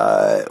 as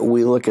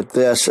we look at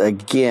this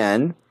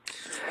again.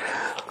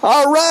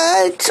 All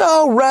right,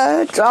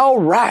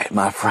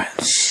 my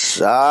friends.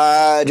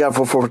 John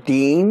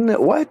 4:14.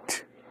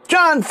 What?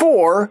 John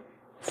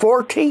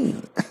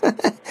 4:14.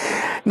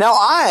 Now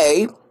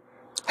I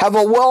have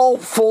a well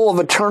full of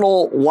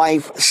eternal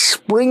life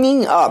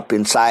springing up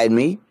inside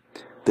me.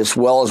 This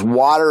well is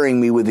watering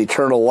me with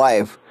eternal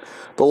life.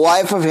 The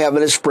life of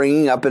heaven is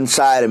springing up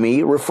inside of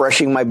me,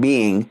 refreshing my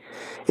being.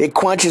 It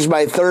quenches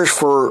my thirst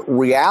for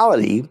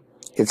reality.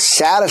 It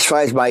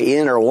satisfies my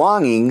inner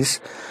longings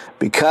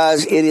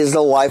because it is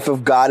the life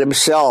of God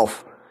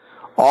himself.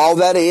 All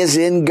that is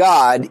in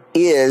God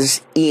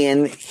is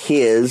in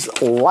his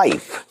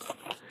life.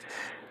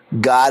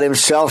 God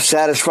himself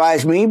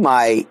satisfies me.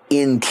 My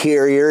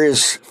interior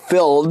is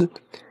filled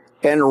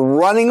and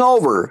running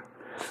over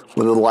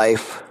with the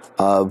life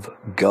of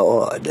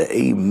God.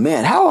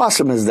 Amen. How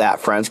awesome is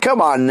that, friends?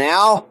 Come on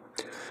now.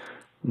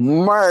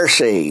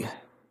 Mercy.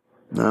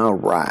 All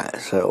right.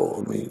 So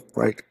let me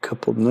write a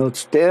couple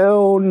notes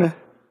down.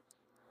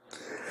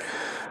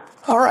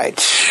 All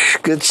right.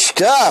 Good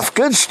stuff.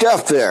 Good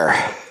stuff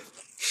there.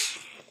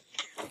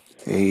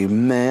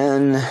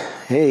 Amen.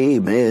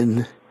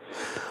 Amen.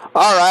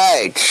 All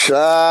right,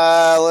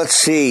 let's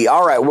see.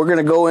 All right, we're going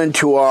to go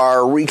into our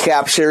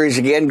recap series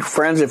again.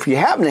 Friends, if you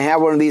happen to have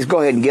one of these,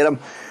 go ahead and get them.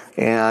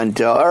 And,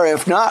 or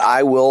if not,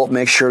 I will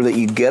make sure that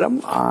you get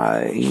them.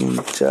 I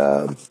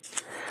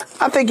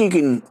think you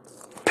can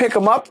pick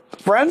them up,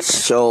 friends.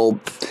 So,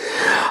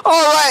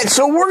 all right,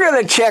 so we're going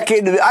to check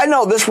into, I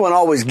know this one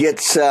always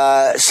gets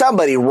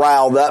somebody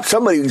riled up.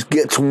 Somebody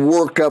gets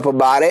worked up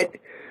about it.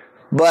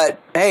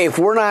 But, hey, if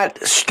we're not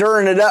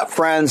stirring it up,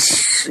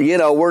 friends, you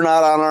know, we're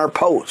not on our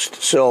post.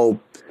 So,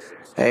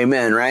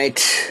 amen,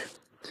 right?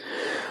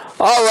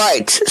 All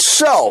right.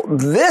 So,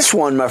 this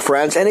one, my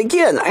friends, and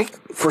again,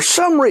 for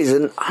some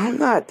reason, I'm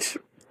not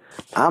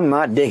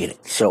digging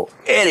it. So,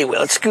 anyway,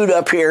 let's scoot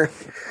up here.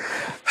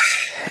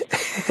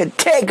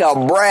 Take a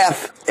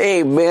breath.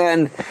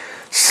 Amen.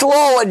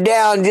 Slow it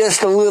down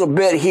just a little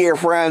bit here,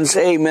 friends.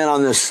 Amen.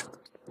 On this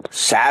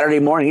Saturday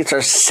morning. It's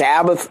our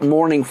Sabbath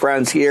morning,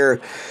 friends, here.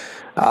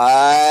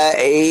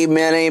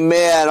 Amen,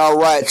 amen. All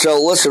right,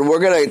 so listen, we're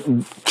going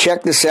to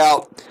check this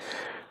out.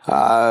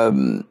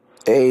 Amen,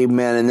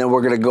 and then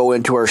we're going to go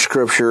into our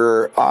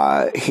scripture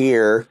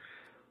here.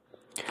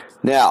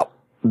 Now,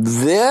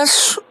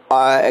 this,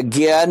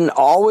 again,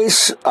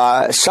 always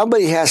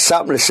somebody has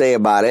something to say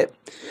about it,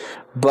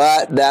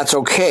 but that's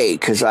okay,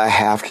 because I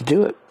have to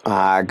do it.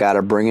 I got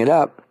to bring it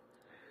up.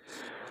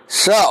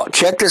 So,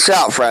 check this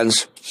out,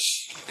 friends.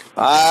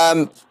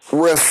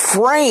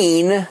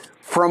 Refrain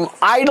from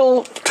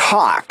idle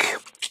talk.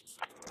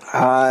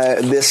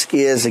 This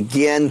is,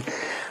 again,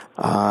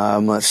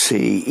 let's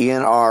see,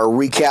 in our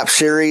recap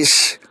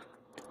series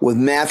with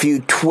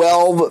Matthew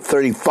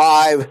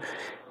 12:35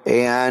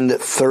 and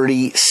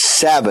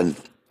 37.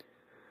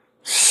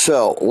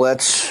 So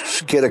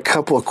let's get a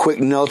couple of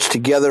quick notes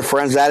together,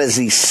 friends. That is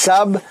the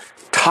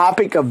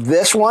subtopic of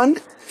this one.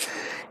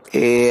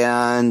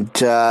 And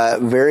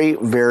very,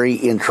 very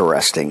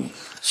interesting.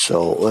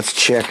 So let's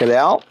check it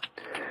out.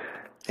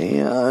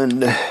 And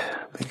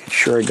making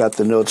sure I got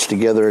the notes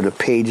together, the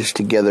pages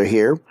together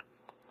here.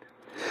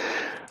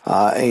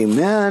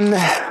 Amen.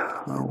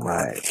 All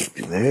right,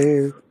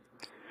 there.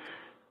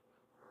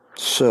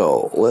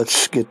 So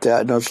let's get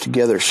that notes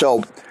together.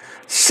 So,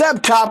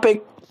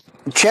 subtopic,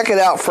 check it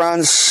out,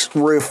 friends.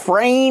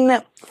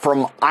 Refrain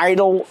from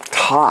idle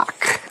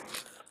talk.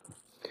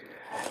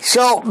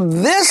 So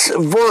this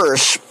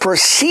verse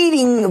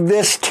preceding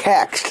this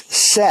text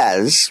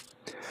says,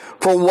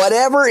 "For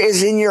whatever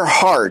is in your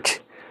heart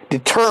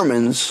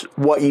determines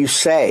what you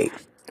say."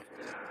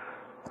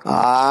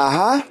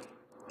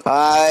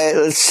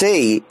 Let's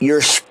see.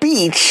 Your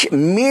speech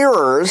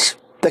mirrors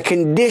the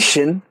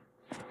condition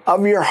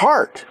of your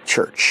heart,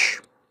 church.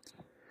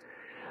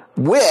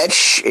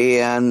 which,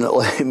 and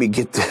let me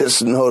get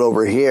this note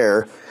over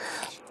here,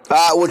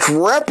 which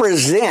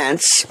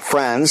represents,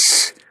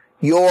 friends,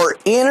 your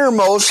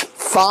innermost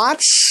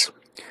thoughts,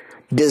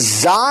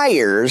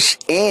 desires,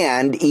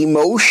 and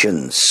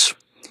emotions.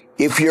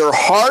 If your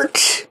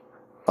heart,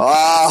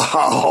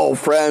 oh,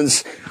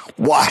 friends,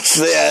 watch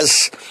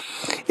this.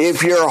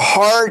 If your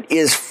heart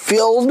is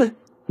filled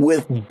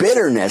with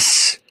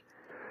bitterness,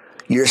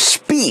 your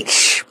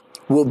speech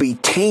will be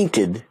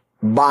tainted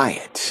by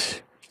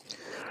it.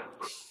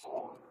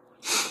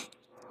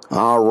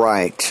 All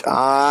right.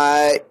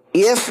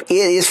 If it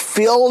is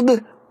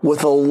filled with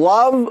the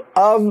love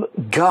of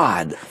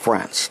God,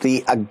 friends,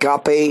 the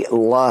agape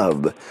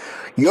love,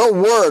 your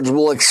words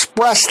will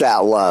express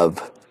that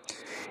love.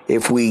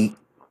 If we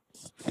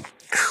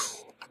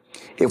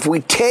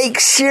take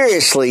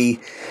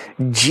seriously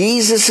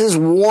Jesus'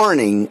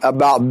 warning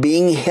about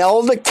being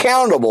held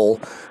accountable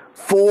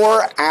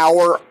for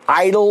our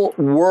idle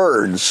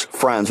words,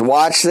 friends,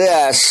 watch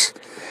this.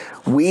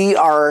 We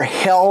are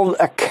held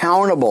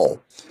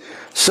accountable.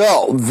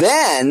 So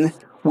then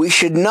we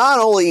should not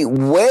only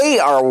weigh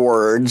our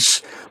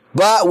words,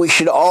 but we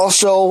should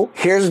also,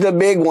 here's the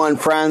big one,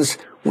 friends,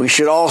 we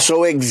should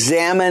also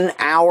examine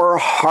our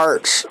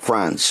hearts,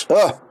 friends.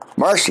 Oh,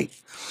 mercy.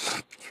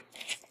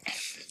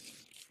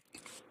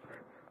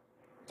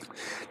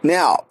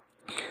 Now,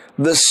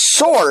 the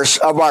source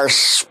of our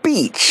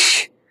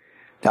speech.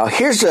 Now,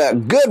 here's a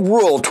good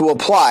rule to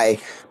apply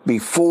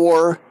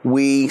before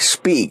we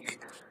speak.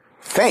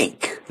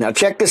 Think. Now,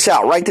 check this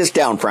out. Write this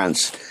down,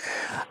 friends.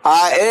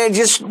 And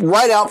just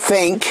write out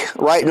think,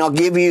 right? And I'll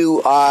give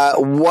you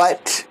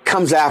what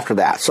comes after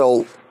that.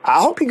 So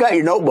I hope you got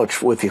your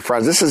notebooks with you,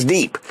 friends. This is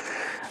deep.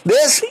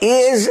 This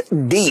is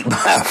deep,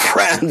 my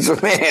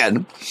friends,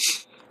 man.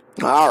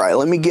 All right,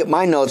 let me get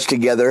my notes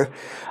together.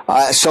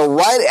 So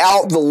write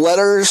out the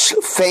letters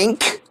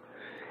think,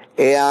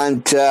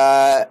 and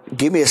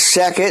give me a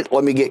second.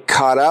 Let me get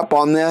caught up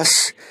on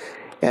this,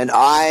 and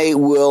I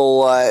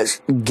will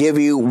give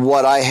you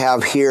what I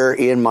have here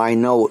in my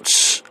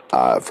notes,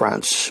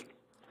 friends.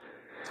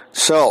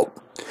 So,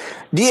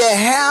 do you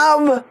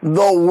have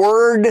the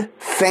word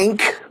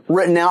think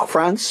written out,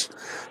 friends?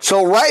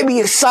 So right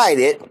beside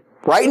it,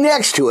 right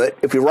next to it,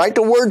 if you write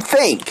the word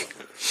think,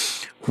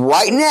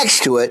 right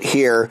next to it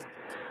here,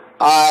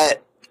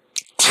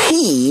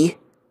 T,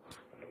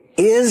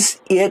 is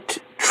it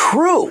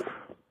true?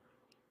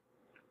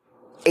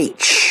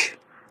 H,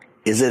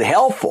 is it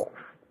helpful?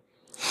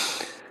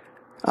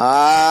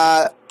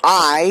 I,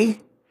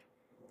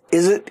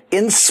 is it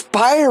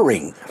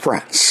inspiring,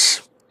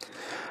 friends?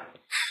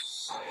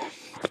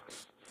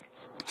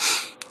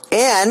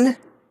 N,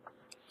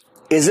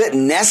 is it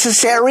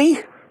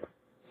necessary?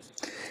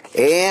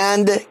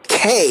 And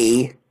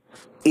K,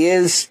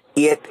 is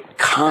it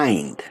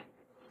kind?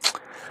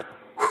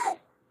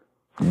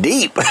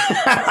 Deep.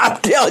 I'm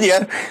telling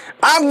you,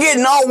 I'm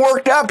getting all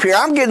worked up here.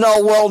 I'm getting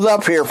all welled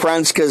up here,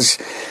 friends, because,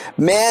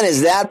 man,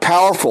 is that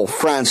powerful,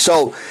 friends.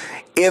 So,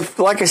 if,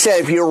 like I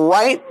said, if you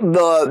write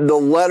the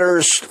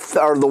letters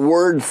or the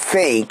word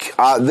think,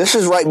 this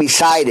is right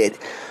beside it.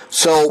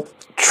 So,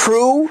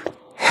 true,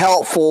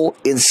 helpful,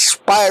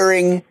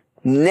 inspiring,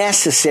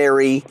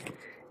 necessary,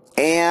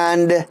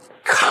 and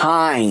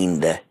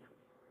kind.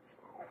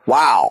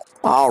 Wow.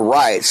 All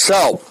right.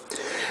 So,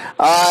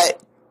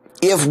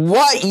 if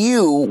what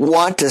you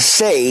want to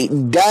say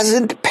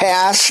doesn't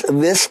pass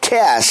this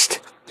test,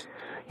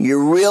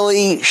 you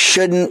really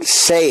shouldn't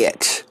say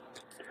it.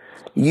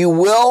 You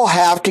will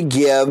have to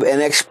give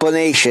an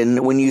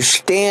explanation when you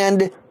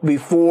stand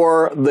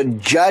before the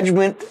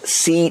judgment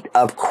seat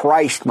of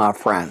Christ, my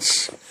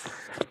friends.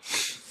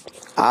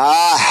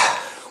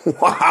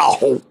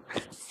 Wow.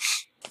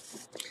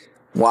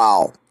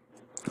 Wow.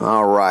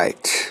 All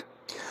right.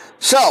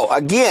 So,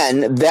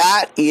 again,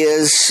 that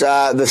is,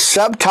 the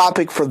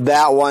subtopic for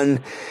that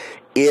one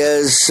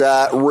is,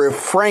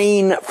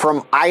 refrain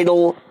from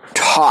idle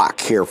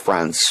talk here,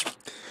 friends,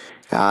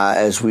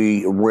 as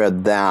we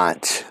read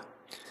that.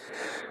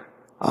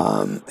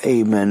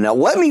 Amen. Now,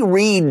 let me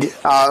read,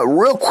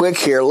 real quick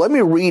here, let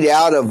me read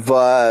out of,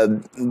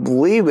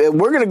 we're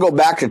going to go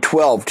back to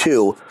 12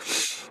 too,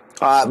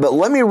 but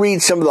let me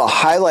read some of the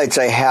highlights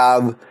I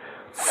have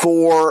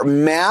for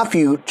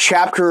Matthew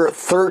chapter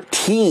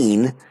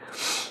 13,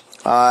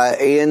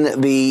 in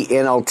the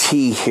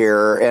NLT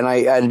here, and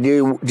I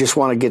do just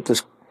want to get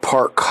this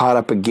part caught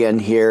up again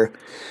here.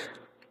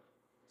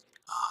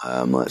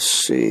 Let's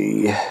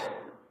see.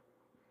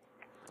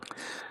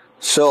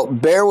 So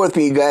bear with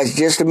me, you guys,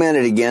 just a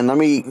minute again. Let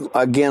me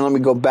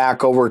go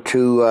back over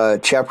to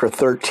chapter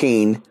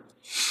 13.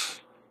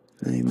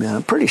 Amen.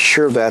 I'm pretty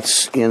sure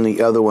that's in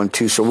the other one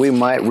too, so we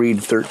might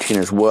read 13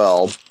 as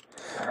well.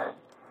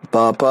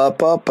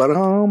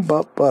 Ba-ba-ba-ba-dum,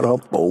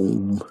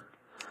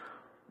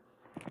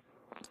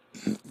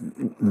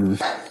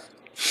 and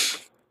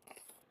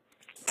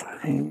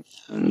I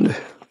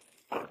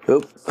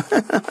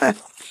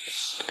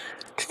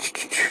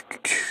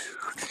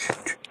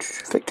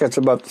think that's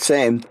about the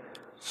same.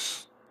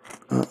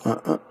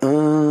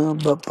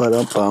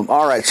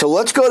 All right, so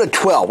let's go to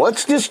 12.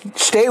 Let's just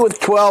stay with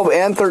 12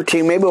 and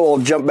 13. Maybe we'll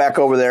jump back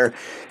over there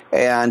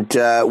and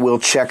we'll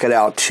check it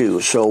out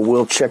too. So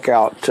we'll check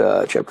out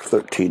chapter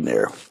 13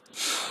 there.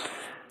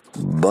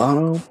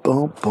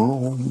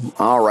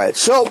 All right,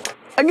 so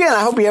again,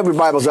 I hope you have your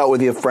Bibles out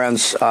with you,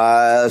 friends.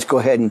 Let's go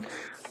ahead and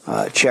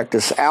check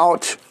this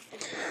out.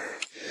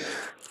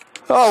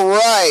 All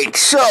right,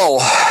 so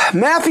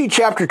Matthew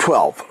chapter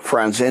 12,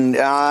 friends, and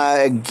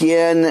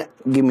again,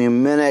 give me a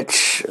minute.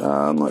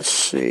 Let's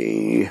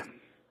see.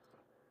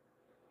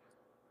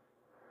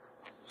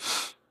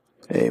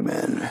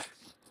 Amen.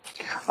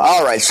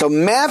 All right, so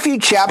Matthew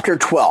chapter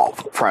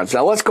 12, friends.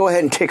 Now let's go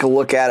ahead and take a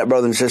look at it,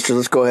 brothers and sisters.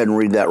 Let's go ahead and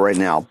read that right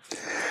now.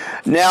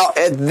 Now,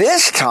 at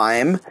this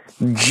time,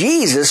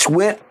 Jesus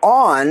went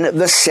on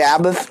the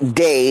Sabbath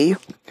day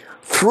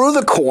through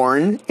the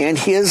corn, and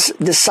his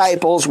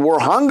disciples were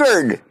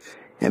hungered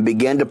and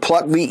began to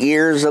pluck the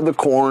ears of the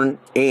corn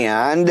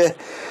and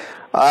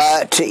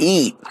to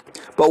eat.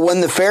 But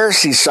when the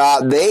Pharisees saw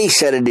it, they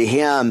said unto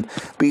him,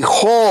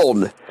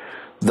 Behold,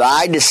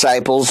 thy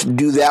disciples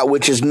do that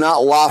which is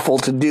not lawful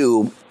to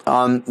do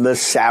on the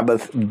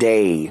Sabbath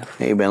day.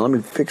 Amen. Let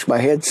me fix my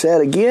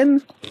headset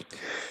again.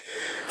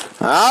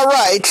 All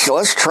right, so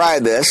let's try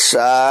this.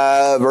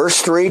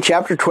 Verse 3,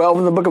 chapter 12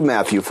 in the book of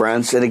Matthew,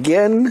 friends. And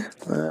again,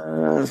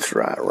 that's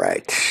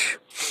right.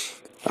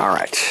 All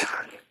right.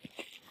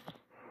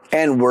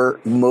 And we're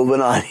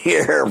moving on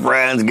here,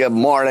 friends. Good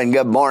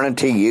morning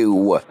to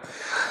you.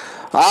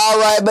 All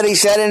right, but he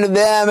said unto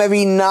them, Have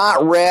ye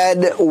not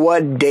read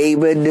what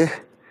David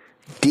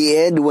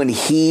did when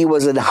he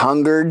was an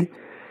hungered,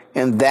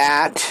 and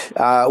that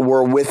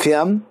were with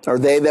him, or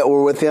they that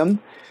were with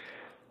him?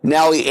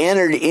 Now he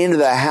entered into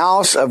the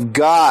house of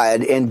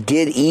God and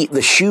did eat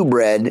the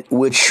shewbread,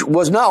 which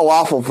was not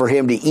lawful for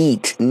him to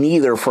eat,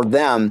 neither for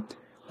them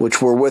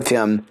which were with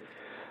him,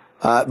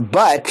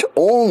 but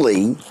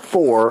only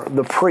for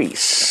the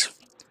priests.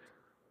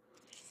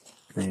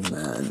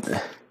 Amen.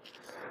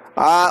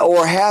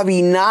 Or have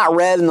ye not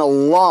read in the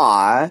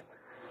law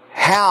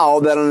how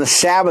that on the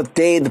Sabbath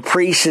day the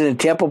priests in the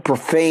temple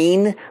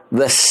profane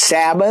the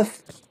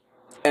Sabbath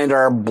and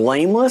are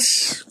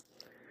blameless?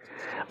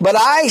 But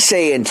I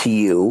say unto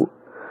you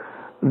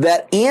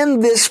that in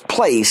this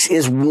place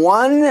is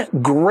one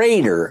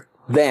greater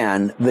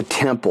than the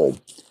temple.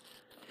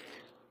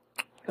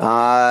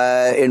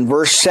 In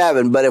verse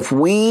 7, but if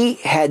we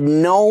had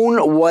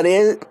known what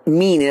it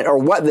meaneth, or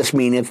what this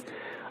meaneth,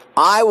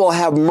 I will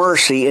have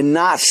mercy and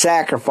not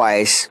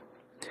sacrifice,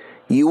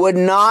 you would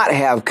not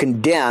have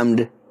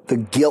condemned the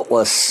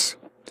guiltless.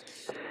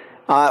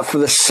 For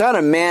the Son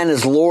of Man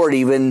is Lord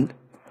even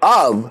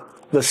of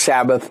the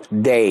Sabbath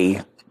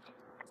day.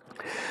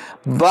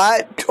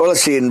 But, or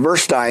let's see, in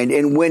verse 9,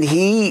 and when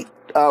he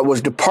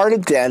was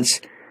departed thence,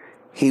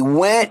 he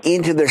went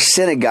into their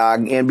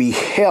synagogue, and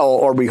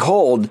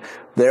behold,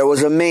 there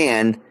was a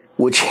man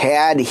which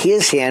had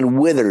his hand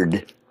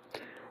withered.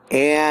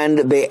 And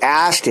they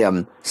asked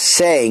him,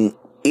 saying,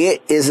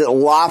 Is it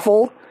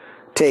lawful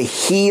to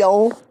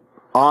heal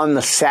on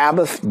the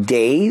Sabbath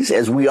days,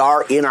 as we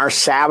are in our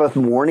Sabbath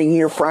morning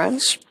here,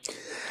 friends?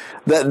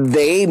 That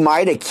they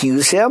might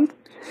accuse him?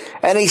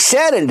 And he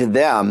said unto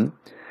them,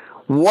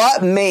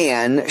 What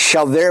man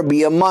shall there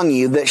be among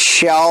you that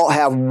shall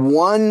have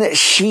one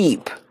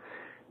sheep,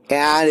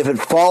 and if it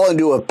fall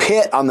into a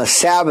pit on the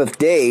Sabbath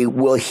day,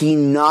 will he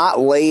not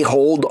lay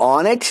hold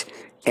on it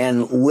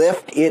and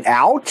lift it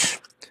out?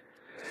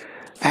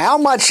 How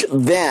much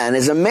then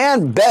is a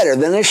man better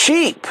than a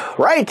sheep,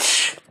 right?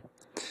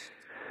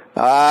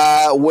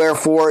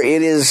 Wherefore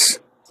it is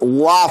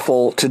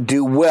lawful to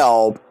do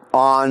well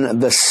on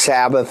the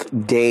Sabbath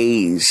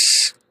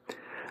days.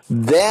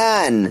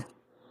 Then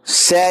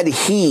said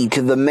he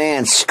to the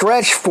man,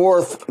 Stretch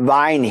forth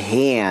thine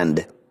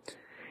hand.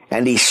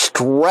 And he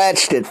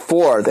stretched it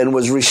forth and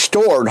was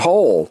restored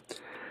whole,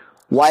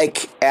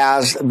 like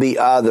as the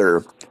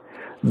other.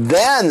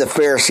 Then the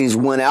Pharisees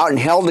went out and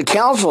held a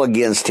council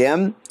against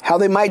him, how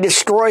they might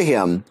destroy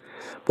him.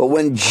 But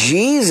when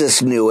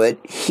Jesus knew it,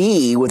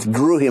 he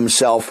withdrew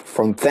himself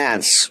from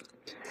thence.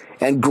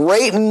 And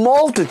great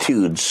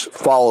multitudes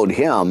followed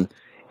him,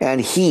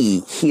 and he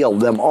healed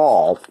them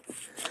all.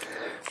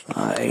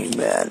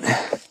 Amen.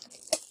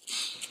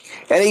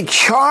 And he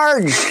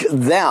charged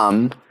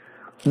them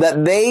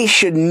that they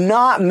should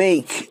not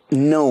make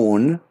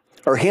known,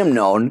 or him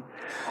known,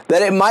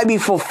 that it might be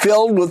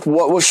fulfilled with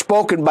what was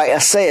spoken by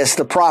Esaias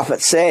the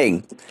prophet,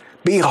 saying,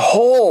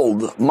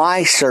 Behold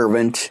my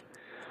servant,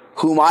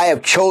 whom I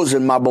have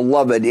chosen, my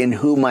beloved, in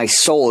whom my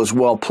soul is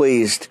well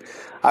pleased.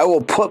 I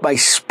will put my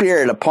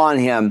spirit upon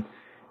him,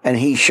 and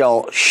he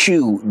shall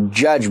shew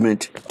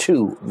judgment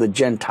to the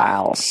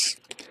Gentiles.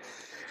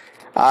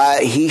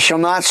 He shall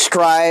not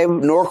strive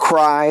nor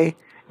cry,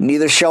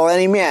 neither shall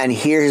any man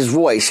hear his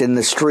voice in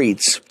the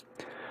streets.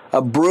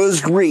 A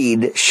bruised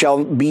reed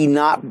shall be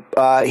not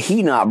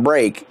he not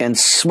break, and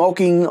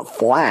smoking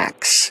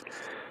flax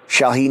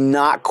shall he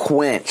not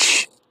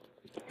quench.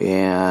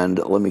 And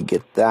let me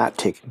get that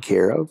taken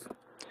care of.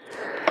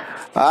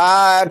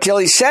 till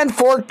he sent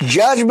forth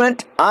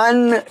judgment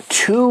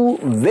unto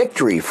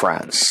victory,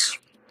 friends.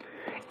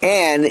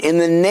 And in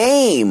the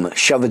name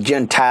shall the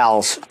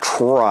Gentiles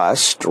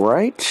trust,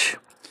 right?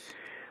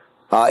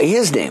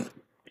 His name.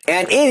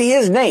 And in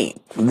his name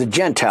the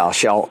Gentiles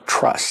shall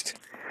trust.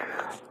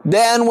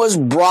 Then was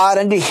brought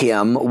unto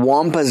him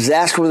one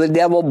possessed with a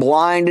devil,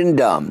 blind and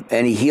dumb,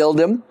 and he healed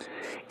him,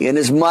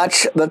 inasmuch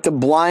that the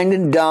blind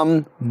and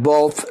dumb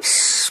both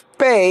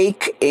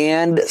spake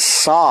and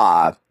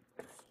saw.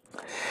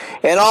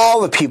 And all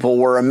the people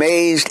were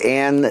amazed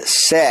and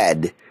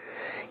said,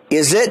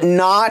 Is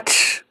not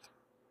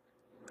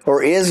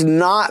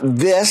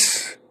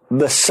this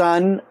the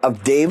son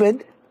of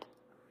David?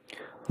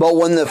 But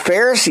when the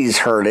Pharisees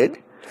heard it,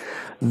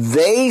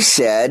 they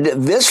said,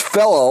 This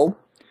fellow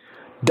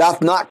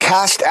doth not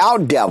cast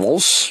out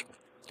devils,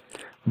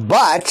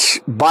 but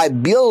by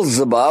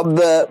Beelzebub,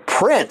 the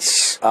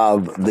prince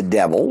of the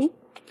devil.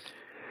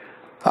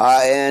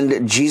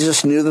 And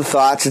Jesus knew the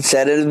thoughts and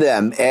said unto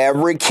them,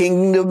 Every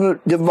kingdom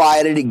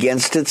divided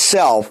against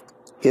itself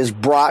is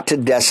brought to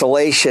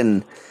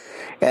desolation,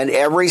 and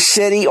every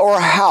city or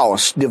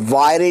house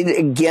divided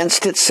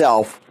against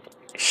itself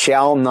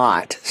shall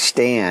not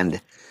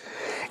stand.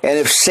 And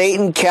if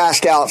Satan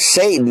cast out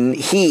Satan,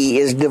 he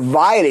is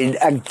divided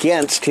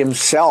against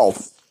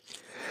himself.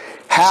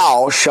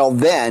 How shall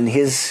then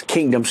his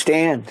kingdom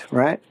stand,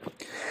 right?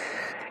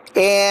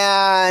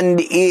 And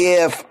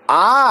if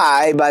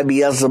I, by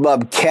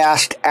Beelzebub,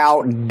 cast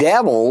out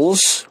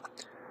devils,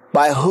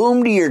 by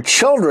whom do your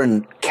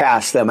children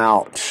cast them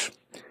out?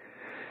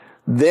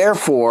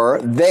 Therefore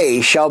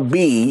they shall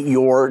be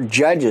your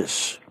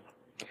judges.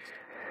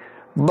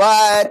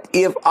 But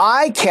if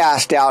I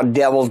cast out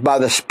devils by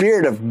the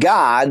Spirit of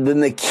God, then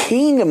the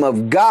kingdom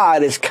of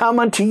God is come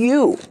unto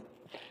you.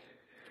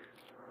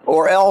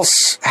 Or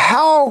else,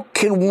 how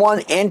can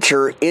one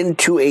enter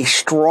into a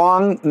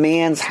strong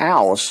man's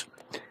house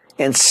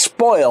and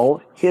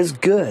spoil his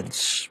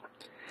goods?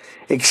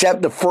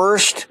 Except he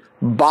first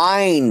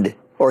bind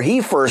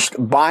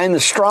the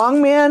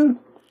strong man,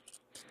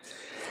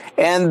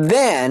 and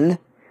then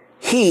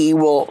he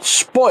will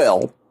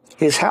spoil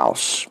his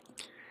house.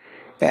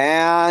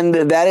 And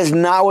that is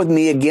not with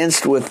me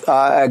against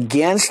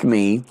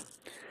me.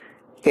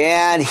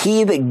 And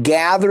he that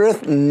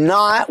gathereth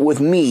not with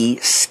me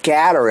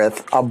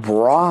scattereth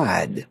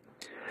abroad.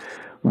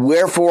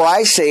 Wherefore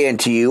I say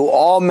unto you,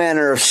 all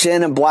manner of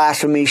sin and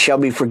blasphemy shall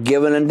be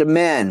forgiven unto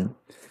men.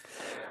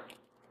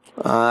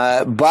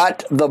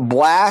 But the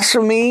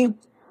blasphemy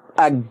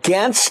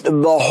against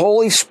the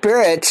Holy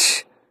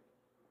Spirit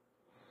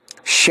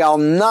shall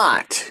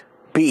not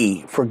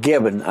be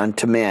forgiven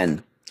unto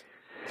men.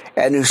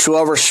 And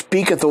whosoever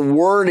speaketh a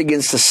word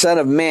against the Son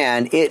of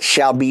Man, it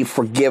shall be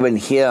forgiven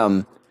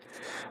him.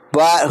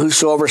 But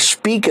whosoever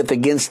speaketh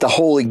against the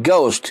Holy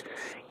Ghost,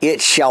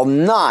 it shall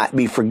not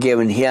be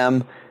forgiven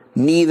him,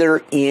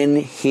 neither in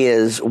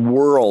his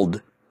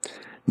world,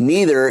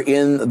 neither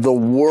in the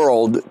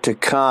world to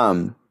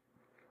come.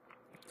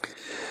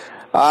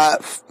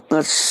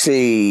 Let's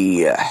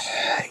see.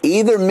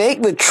 Either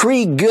make the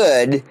tree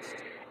good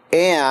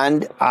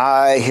and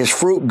his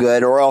fruit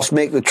good, or else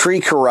make the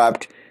tree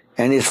corrupt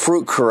and his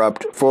fruit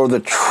corrupt, for the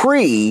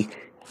tree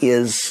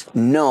is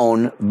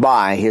known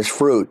by his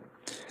fruit.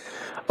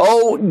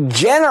 O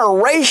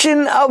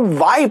generation of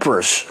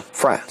vipers,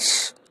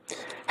 friends,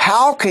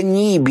 how can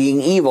ye,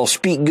 being evil,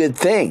 speak good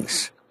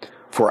things?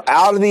 For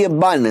out of the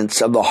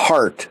abundance of the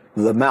heart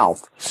the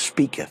mouth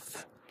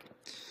speaketh.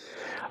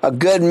 A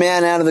good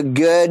man out of the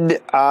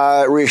good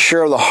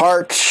reassure of the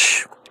heart,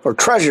 or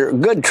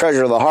good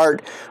treasure of the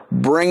heart,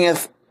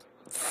 bringeth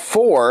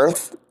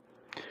forth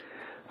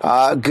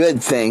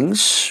good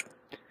things,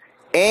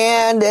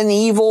 and an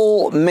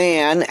evil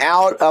man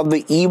out of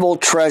the evil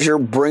treasure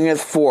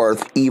bringeth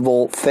forth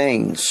evil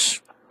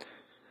things.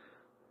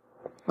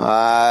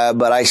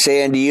 But I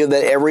say unto you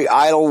that every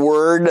idle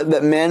word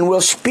that men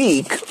will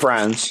speak,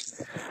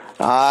 friends,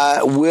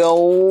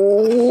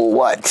 will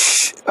what?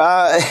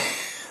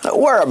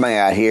 Where am I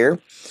at here?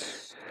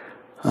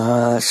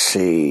 Let's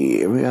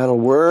see. Every idle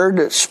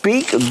word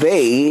speak,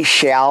 they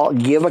shall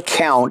give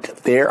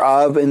account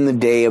thereof in the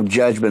day of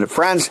judgment.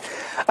 Friends,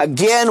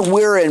 again,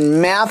 we're in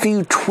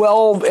Matthew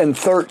 12 and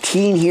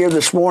 13 here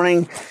this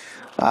morning,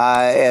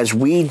 as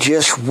we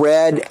just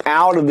read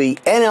out of the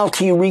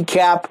NLT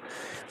recap.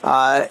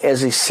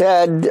 As he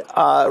said,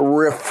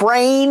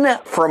 refrain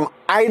from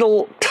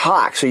idle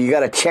talk. So you got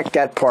to check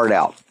that part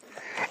out.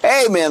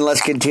 Amen.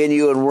 Let's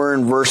continue, and we're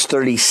in verse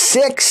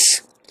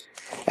 36.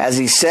 As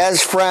he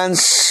says,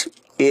 friends,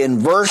 in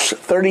verse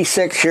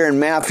 36 here in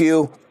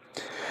Matthew,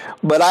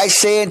 but I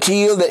say unto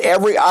you that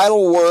every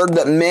idle word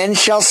that men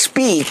shall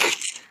speak,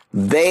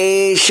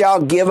 they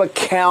shall give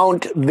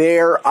account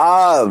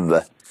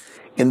thereof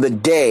in the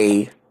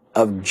day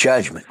of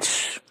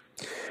judgment.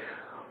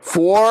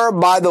 For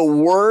by the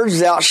words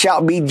thou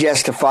shalt be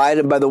justified,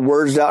 and by the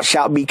words thou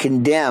shalt be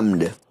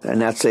condemned.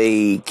 And that's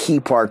a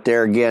key part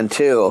there again,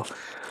 too.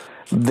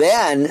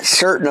 Then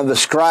certain of the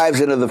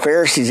scribes and of the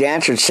Pharisees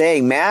answered,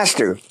 saying,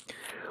 Master,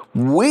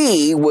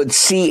 we would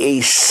see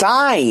a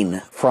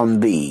sign from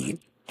thee.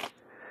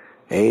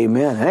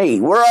 Amen. Hey,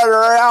 we're at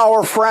our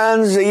hour,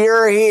 friends.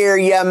 You're here.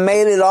 You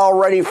made it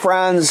already,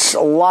 friends.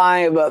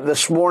 Live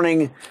this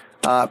morning.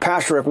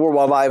 Pastor Rick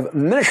Worldwide Live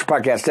Ministry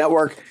Podcast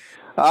Network.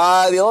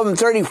 The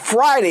 11:30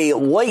 Friday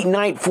late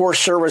night for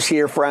service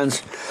here,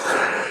 friends.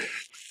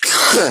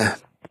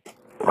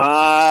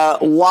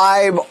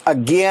 Live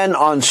again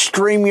on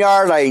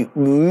StreamYard. I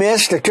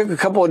took a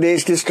couple of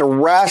days just to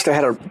rest. I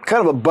had a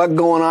kind of a bug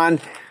going on.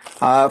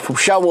 From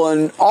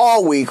shoveling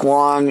all week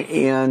long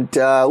and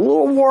a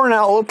little worn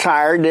out, a little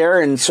tired there.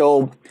 And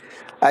so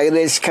I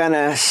just kind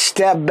of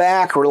stepped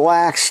back,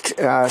 relaxed,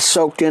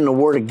 soaked in the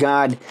Word of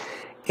God,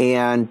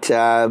 and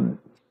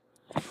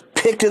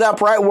picked it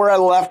up right where I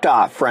left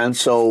off,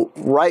 friends. So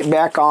right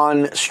back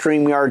on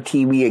StreamYard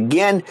TV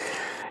again.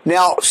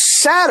 Now,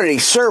 Saturday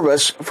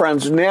service,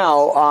 friends,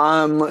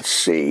 now, let's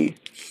see.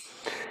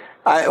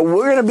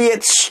 We're going to be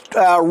at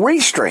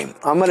Restream.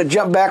 I'm going to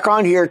jump back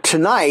on here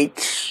tonight,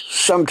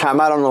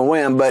 sometime, I don't know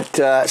when,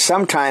 but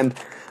sometime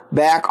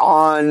back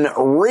on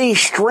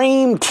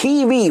Restream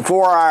TV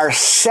for our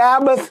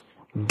Sabbath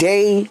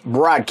day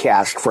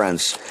broadcast,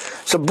 friends.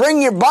 So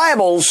bring your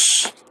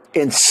Bibles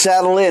and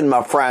settle in,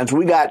 my friends.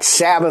 We got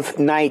Sabbath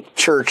night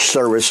church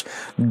service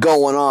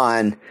going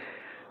on.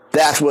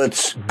 That's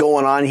what's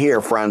going on here,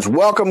 friends.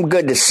 Welcome.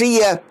 Good to see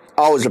you.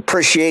 Always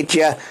appreciate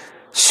you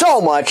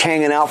so much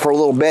hanging out for a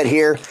little bit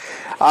here.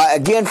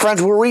 Again, friends,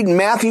 we're reading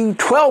Matthew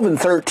 12 and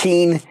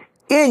 13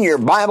 in your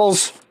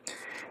Bibles.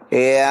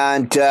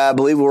 And I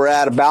believe we're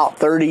at about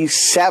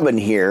 37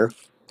 here.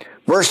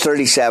 Verse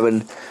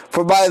 37,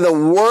 for by the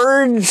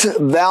words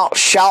thou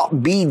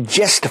shalt be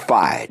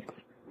justified,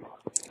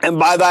 and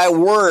by thy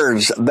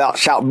words thou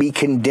shalt be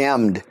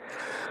condemned.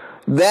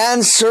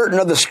 Then certain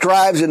of the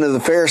scribes and of the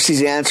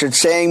Pharisees answered,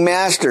 saying,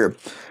 Master,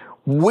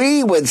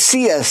 we would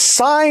see a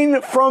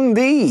sign from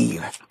thee.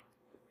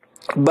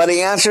 But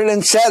he answered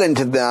and said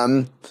unto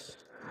them,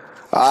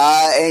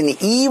 an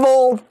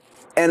evil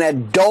and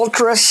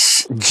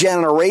adulterous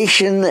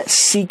generation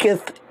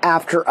seeketh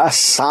after a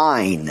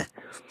sign,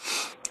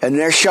 and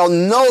there shall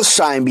no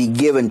sign be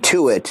given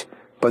to it,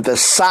 but the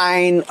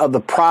sign of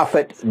the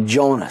prophet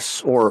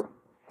Jonas, or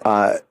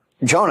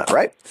Jonah,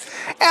 right?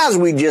 As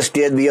we just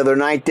did the other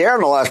night there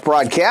in the last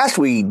broadcast,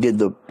 we did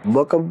the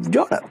book of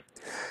Jonah.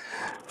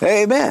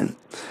 Amen.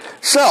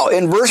 So,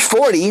 in verse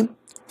 40,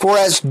 for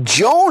as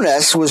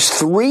Jonas was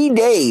 3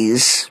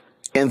 days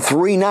and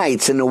 3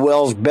 nights in the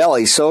whale's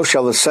belly, so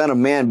shall the Son of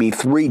Man be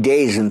 3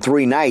 days and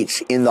 3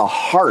 nights in the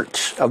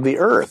heart of the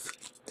earth.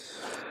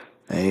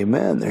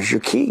 Amen. There's your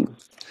key.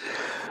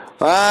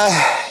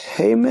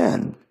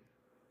 Amen.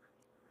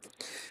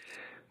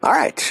 All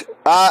right.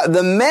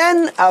 The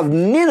men of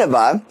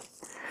Nineveh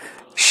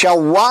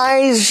shall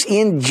rise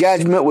in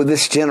judgment with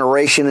this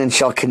generation and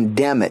shall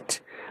condemn it,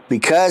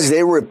 because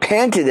they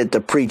repented at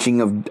the preaching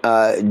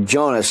of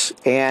Jonas,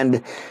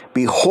 and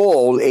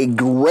behold, a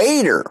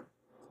greater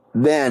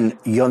than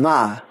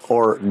Jonah,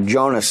 or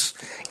Jonas,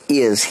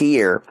 is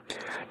here.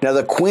 Now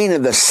the queen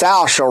of the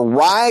south shall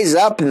rise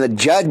up in the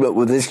judgment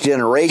with this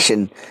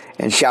generation,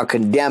 and shall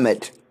condemn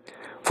it.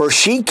 For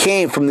she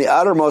came from the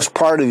uttermost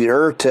part of the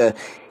earth to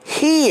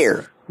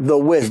hear the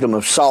wisdom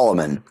of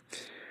Solomon.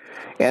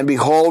 And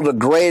behold, a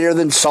greater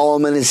than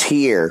Solomon is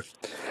here.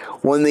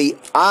 When the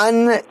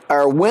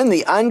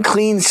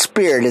unclean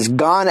spirit is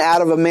gone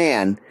out of a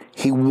man,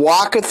 he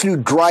walketh through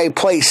dry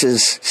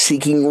places,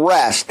 seeking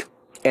rest,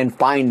 and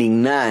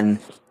finding none.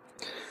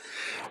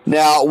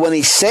 Now, when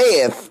he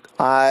saith,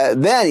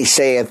 then he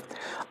saith,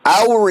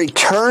 I will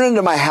return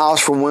into my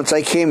house from whence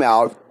I came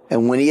out,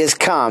 and when he is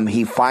come,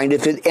 he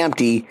findeth it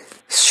empty,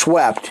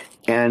 swept,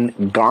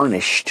 and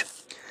garnished.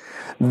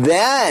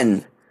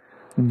 Then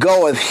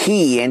goeth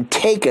he and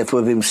taketh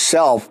with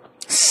himself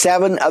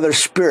 7 other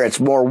spirits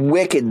more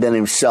wicked than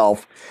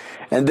himself,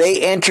 and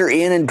they enter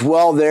in and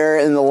dwell there,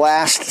 and the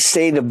last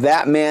state of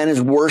that man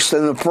is worse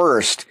than the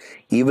first.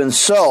 Even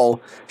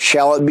so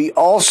shall it be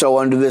also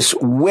unto this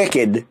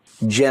wicked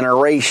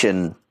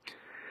generation.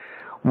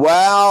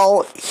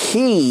 While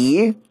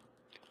he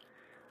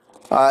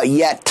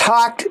yet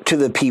talked to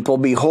the people,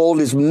 behold,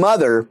 his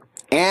mother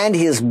and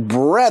his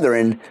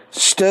brethren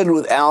stood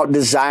without,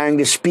 desiring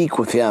to speak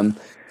with him.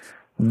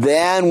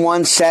 Then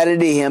one said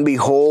unto him,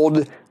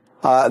 behold,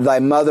 thy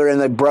mother and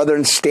thy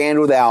brethren stand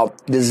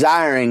without,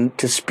 desiring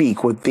to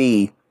speak with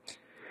thee.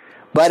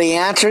 But he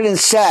answered and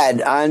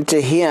said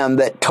unto him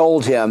that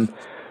told him,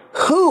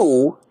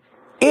 who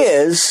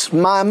is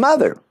my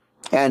mother,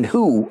 and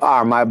who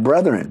are my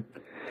brethren?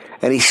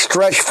 And he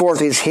stretched forth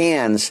his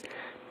hands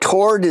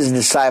toward his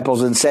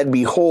disciples and said,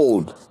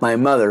 behold, my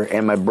mother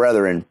and my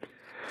brethren.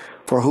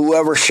 For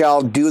whoever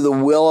shall do the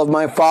will of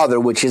my Father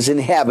which is in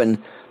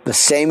heaven, the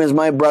same is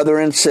my brother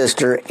and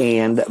sister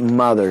and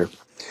mother.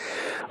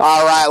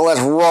 All right,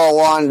 let's roll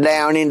on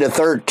down into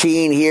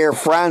 13 here,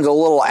 friends. A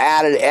little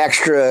added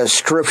extra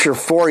scripture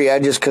for you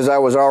just because I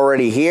was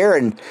already here.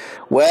 And,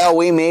 well,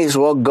 we may as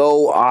well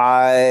go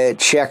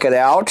check it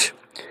out.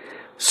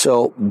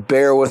 So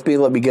bear with me.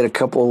 Let me get a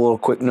couple of little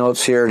quick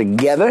notes here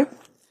together.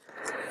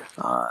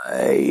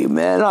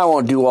 Amen. I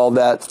won't do all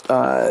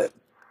that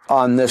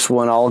on this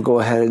one. I'll go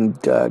ahead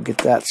and get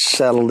that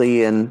settled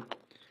in.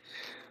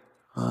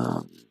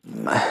 All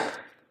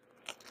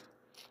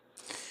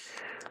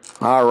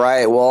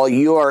right. Well,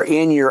 you are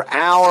in your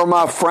hour,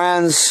 my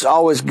friends.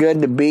 Always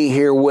good to be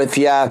here with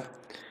you.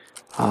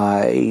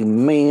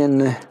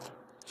 Amen.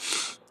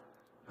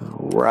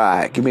 All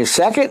right. Give me a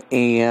second.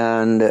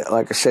 And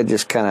like I said,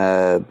 just kind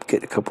of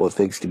get a couple of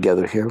things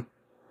together here.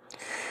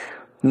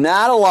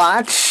 Not a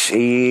lot.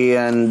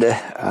 And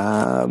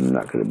I'm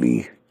not going to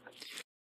be